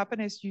going to happen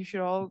is you should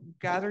all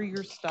gather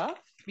your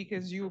stuff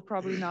because you will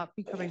probably not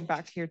be coming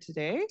back here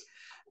today.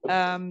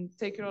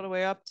 Take it all the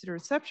way up to the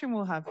reception.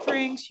 We'll have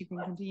drinks. You can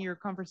continue your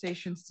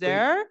conversations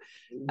there.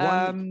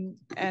 And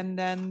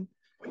then,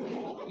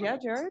 yeah,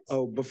 Jared?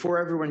 Oh, before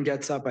everyone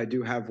gets up, I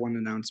do have one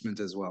announcement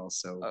as well.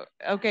 So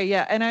okay,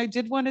 yeah. And I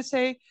did want to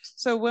say,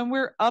 so when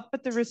we're up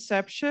at the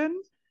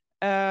reception,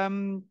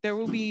 there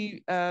will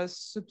be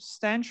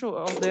substantial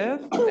hors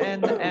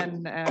d'oeuvre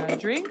and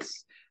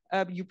drinks.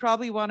 You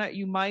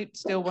might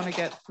still want to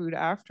get food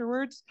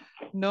afterwards.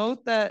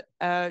 Note that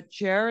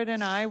Jared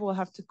and I will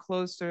have to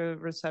close the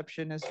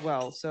reception as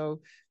well.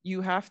 So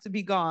you have to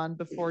be gone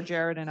before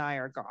Jared and I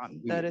are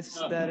gone. That is.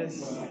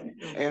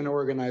 An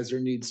organizer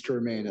needs to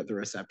remain at the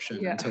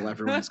reception until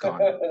everyone's gone.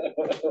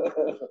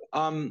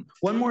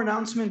 One more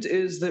announcement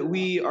is that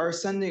we've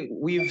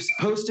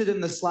posted in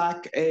the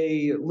Slack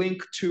a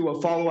link to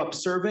a follow-up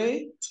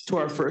survey to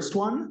our first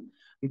one.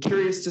 I'm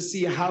curious to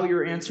see how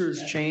your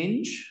answers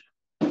change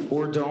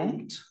or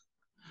don't.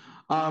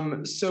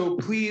 So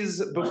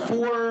please,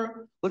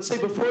 before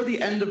the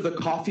end of the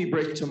coffee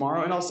break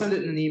tomorrow, and I'll send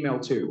it in an email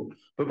too,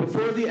 but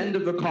before the end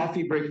of the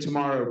coffee break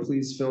tomorrow,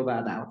 please fill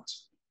that out.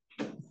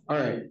 All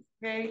right.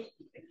 Okay.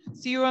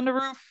 See you on the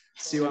roof.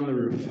 See you on the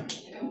roof.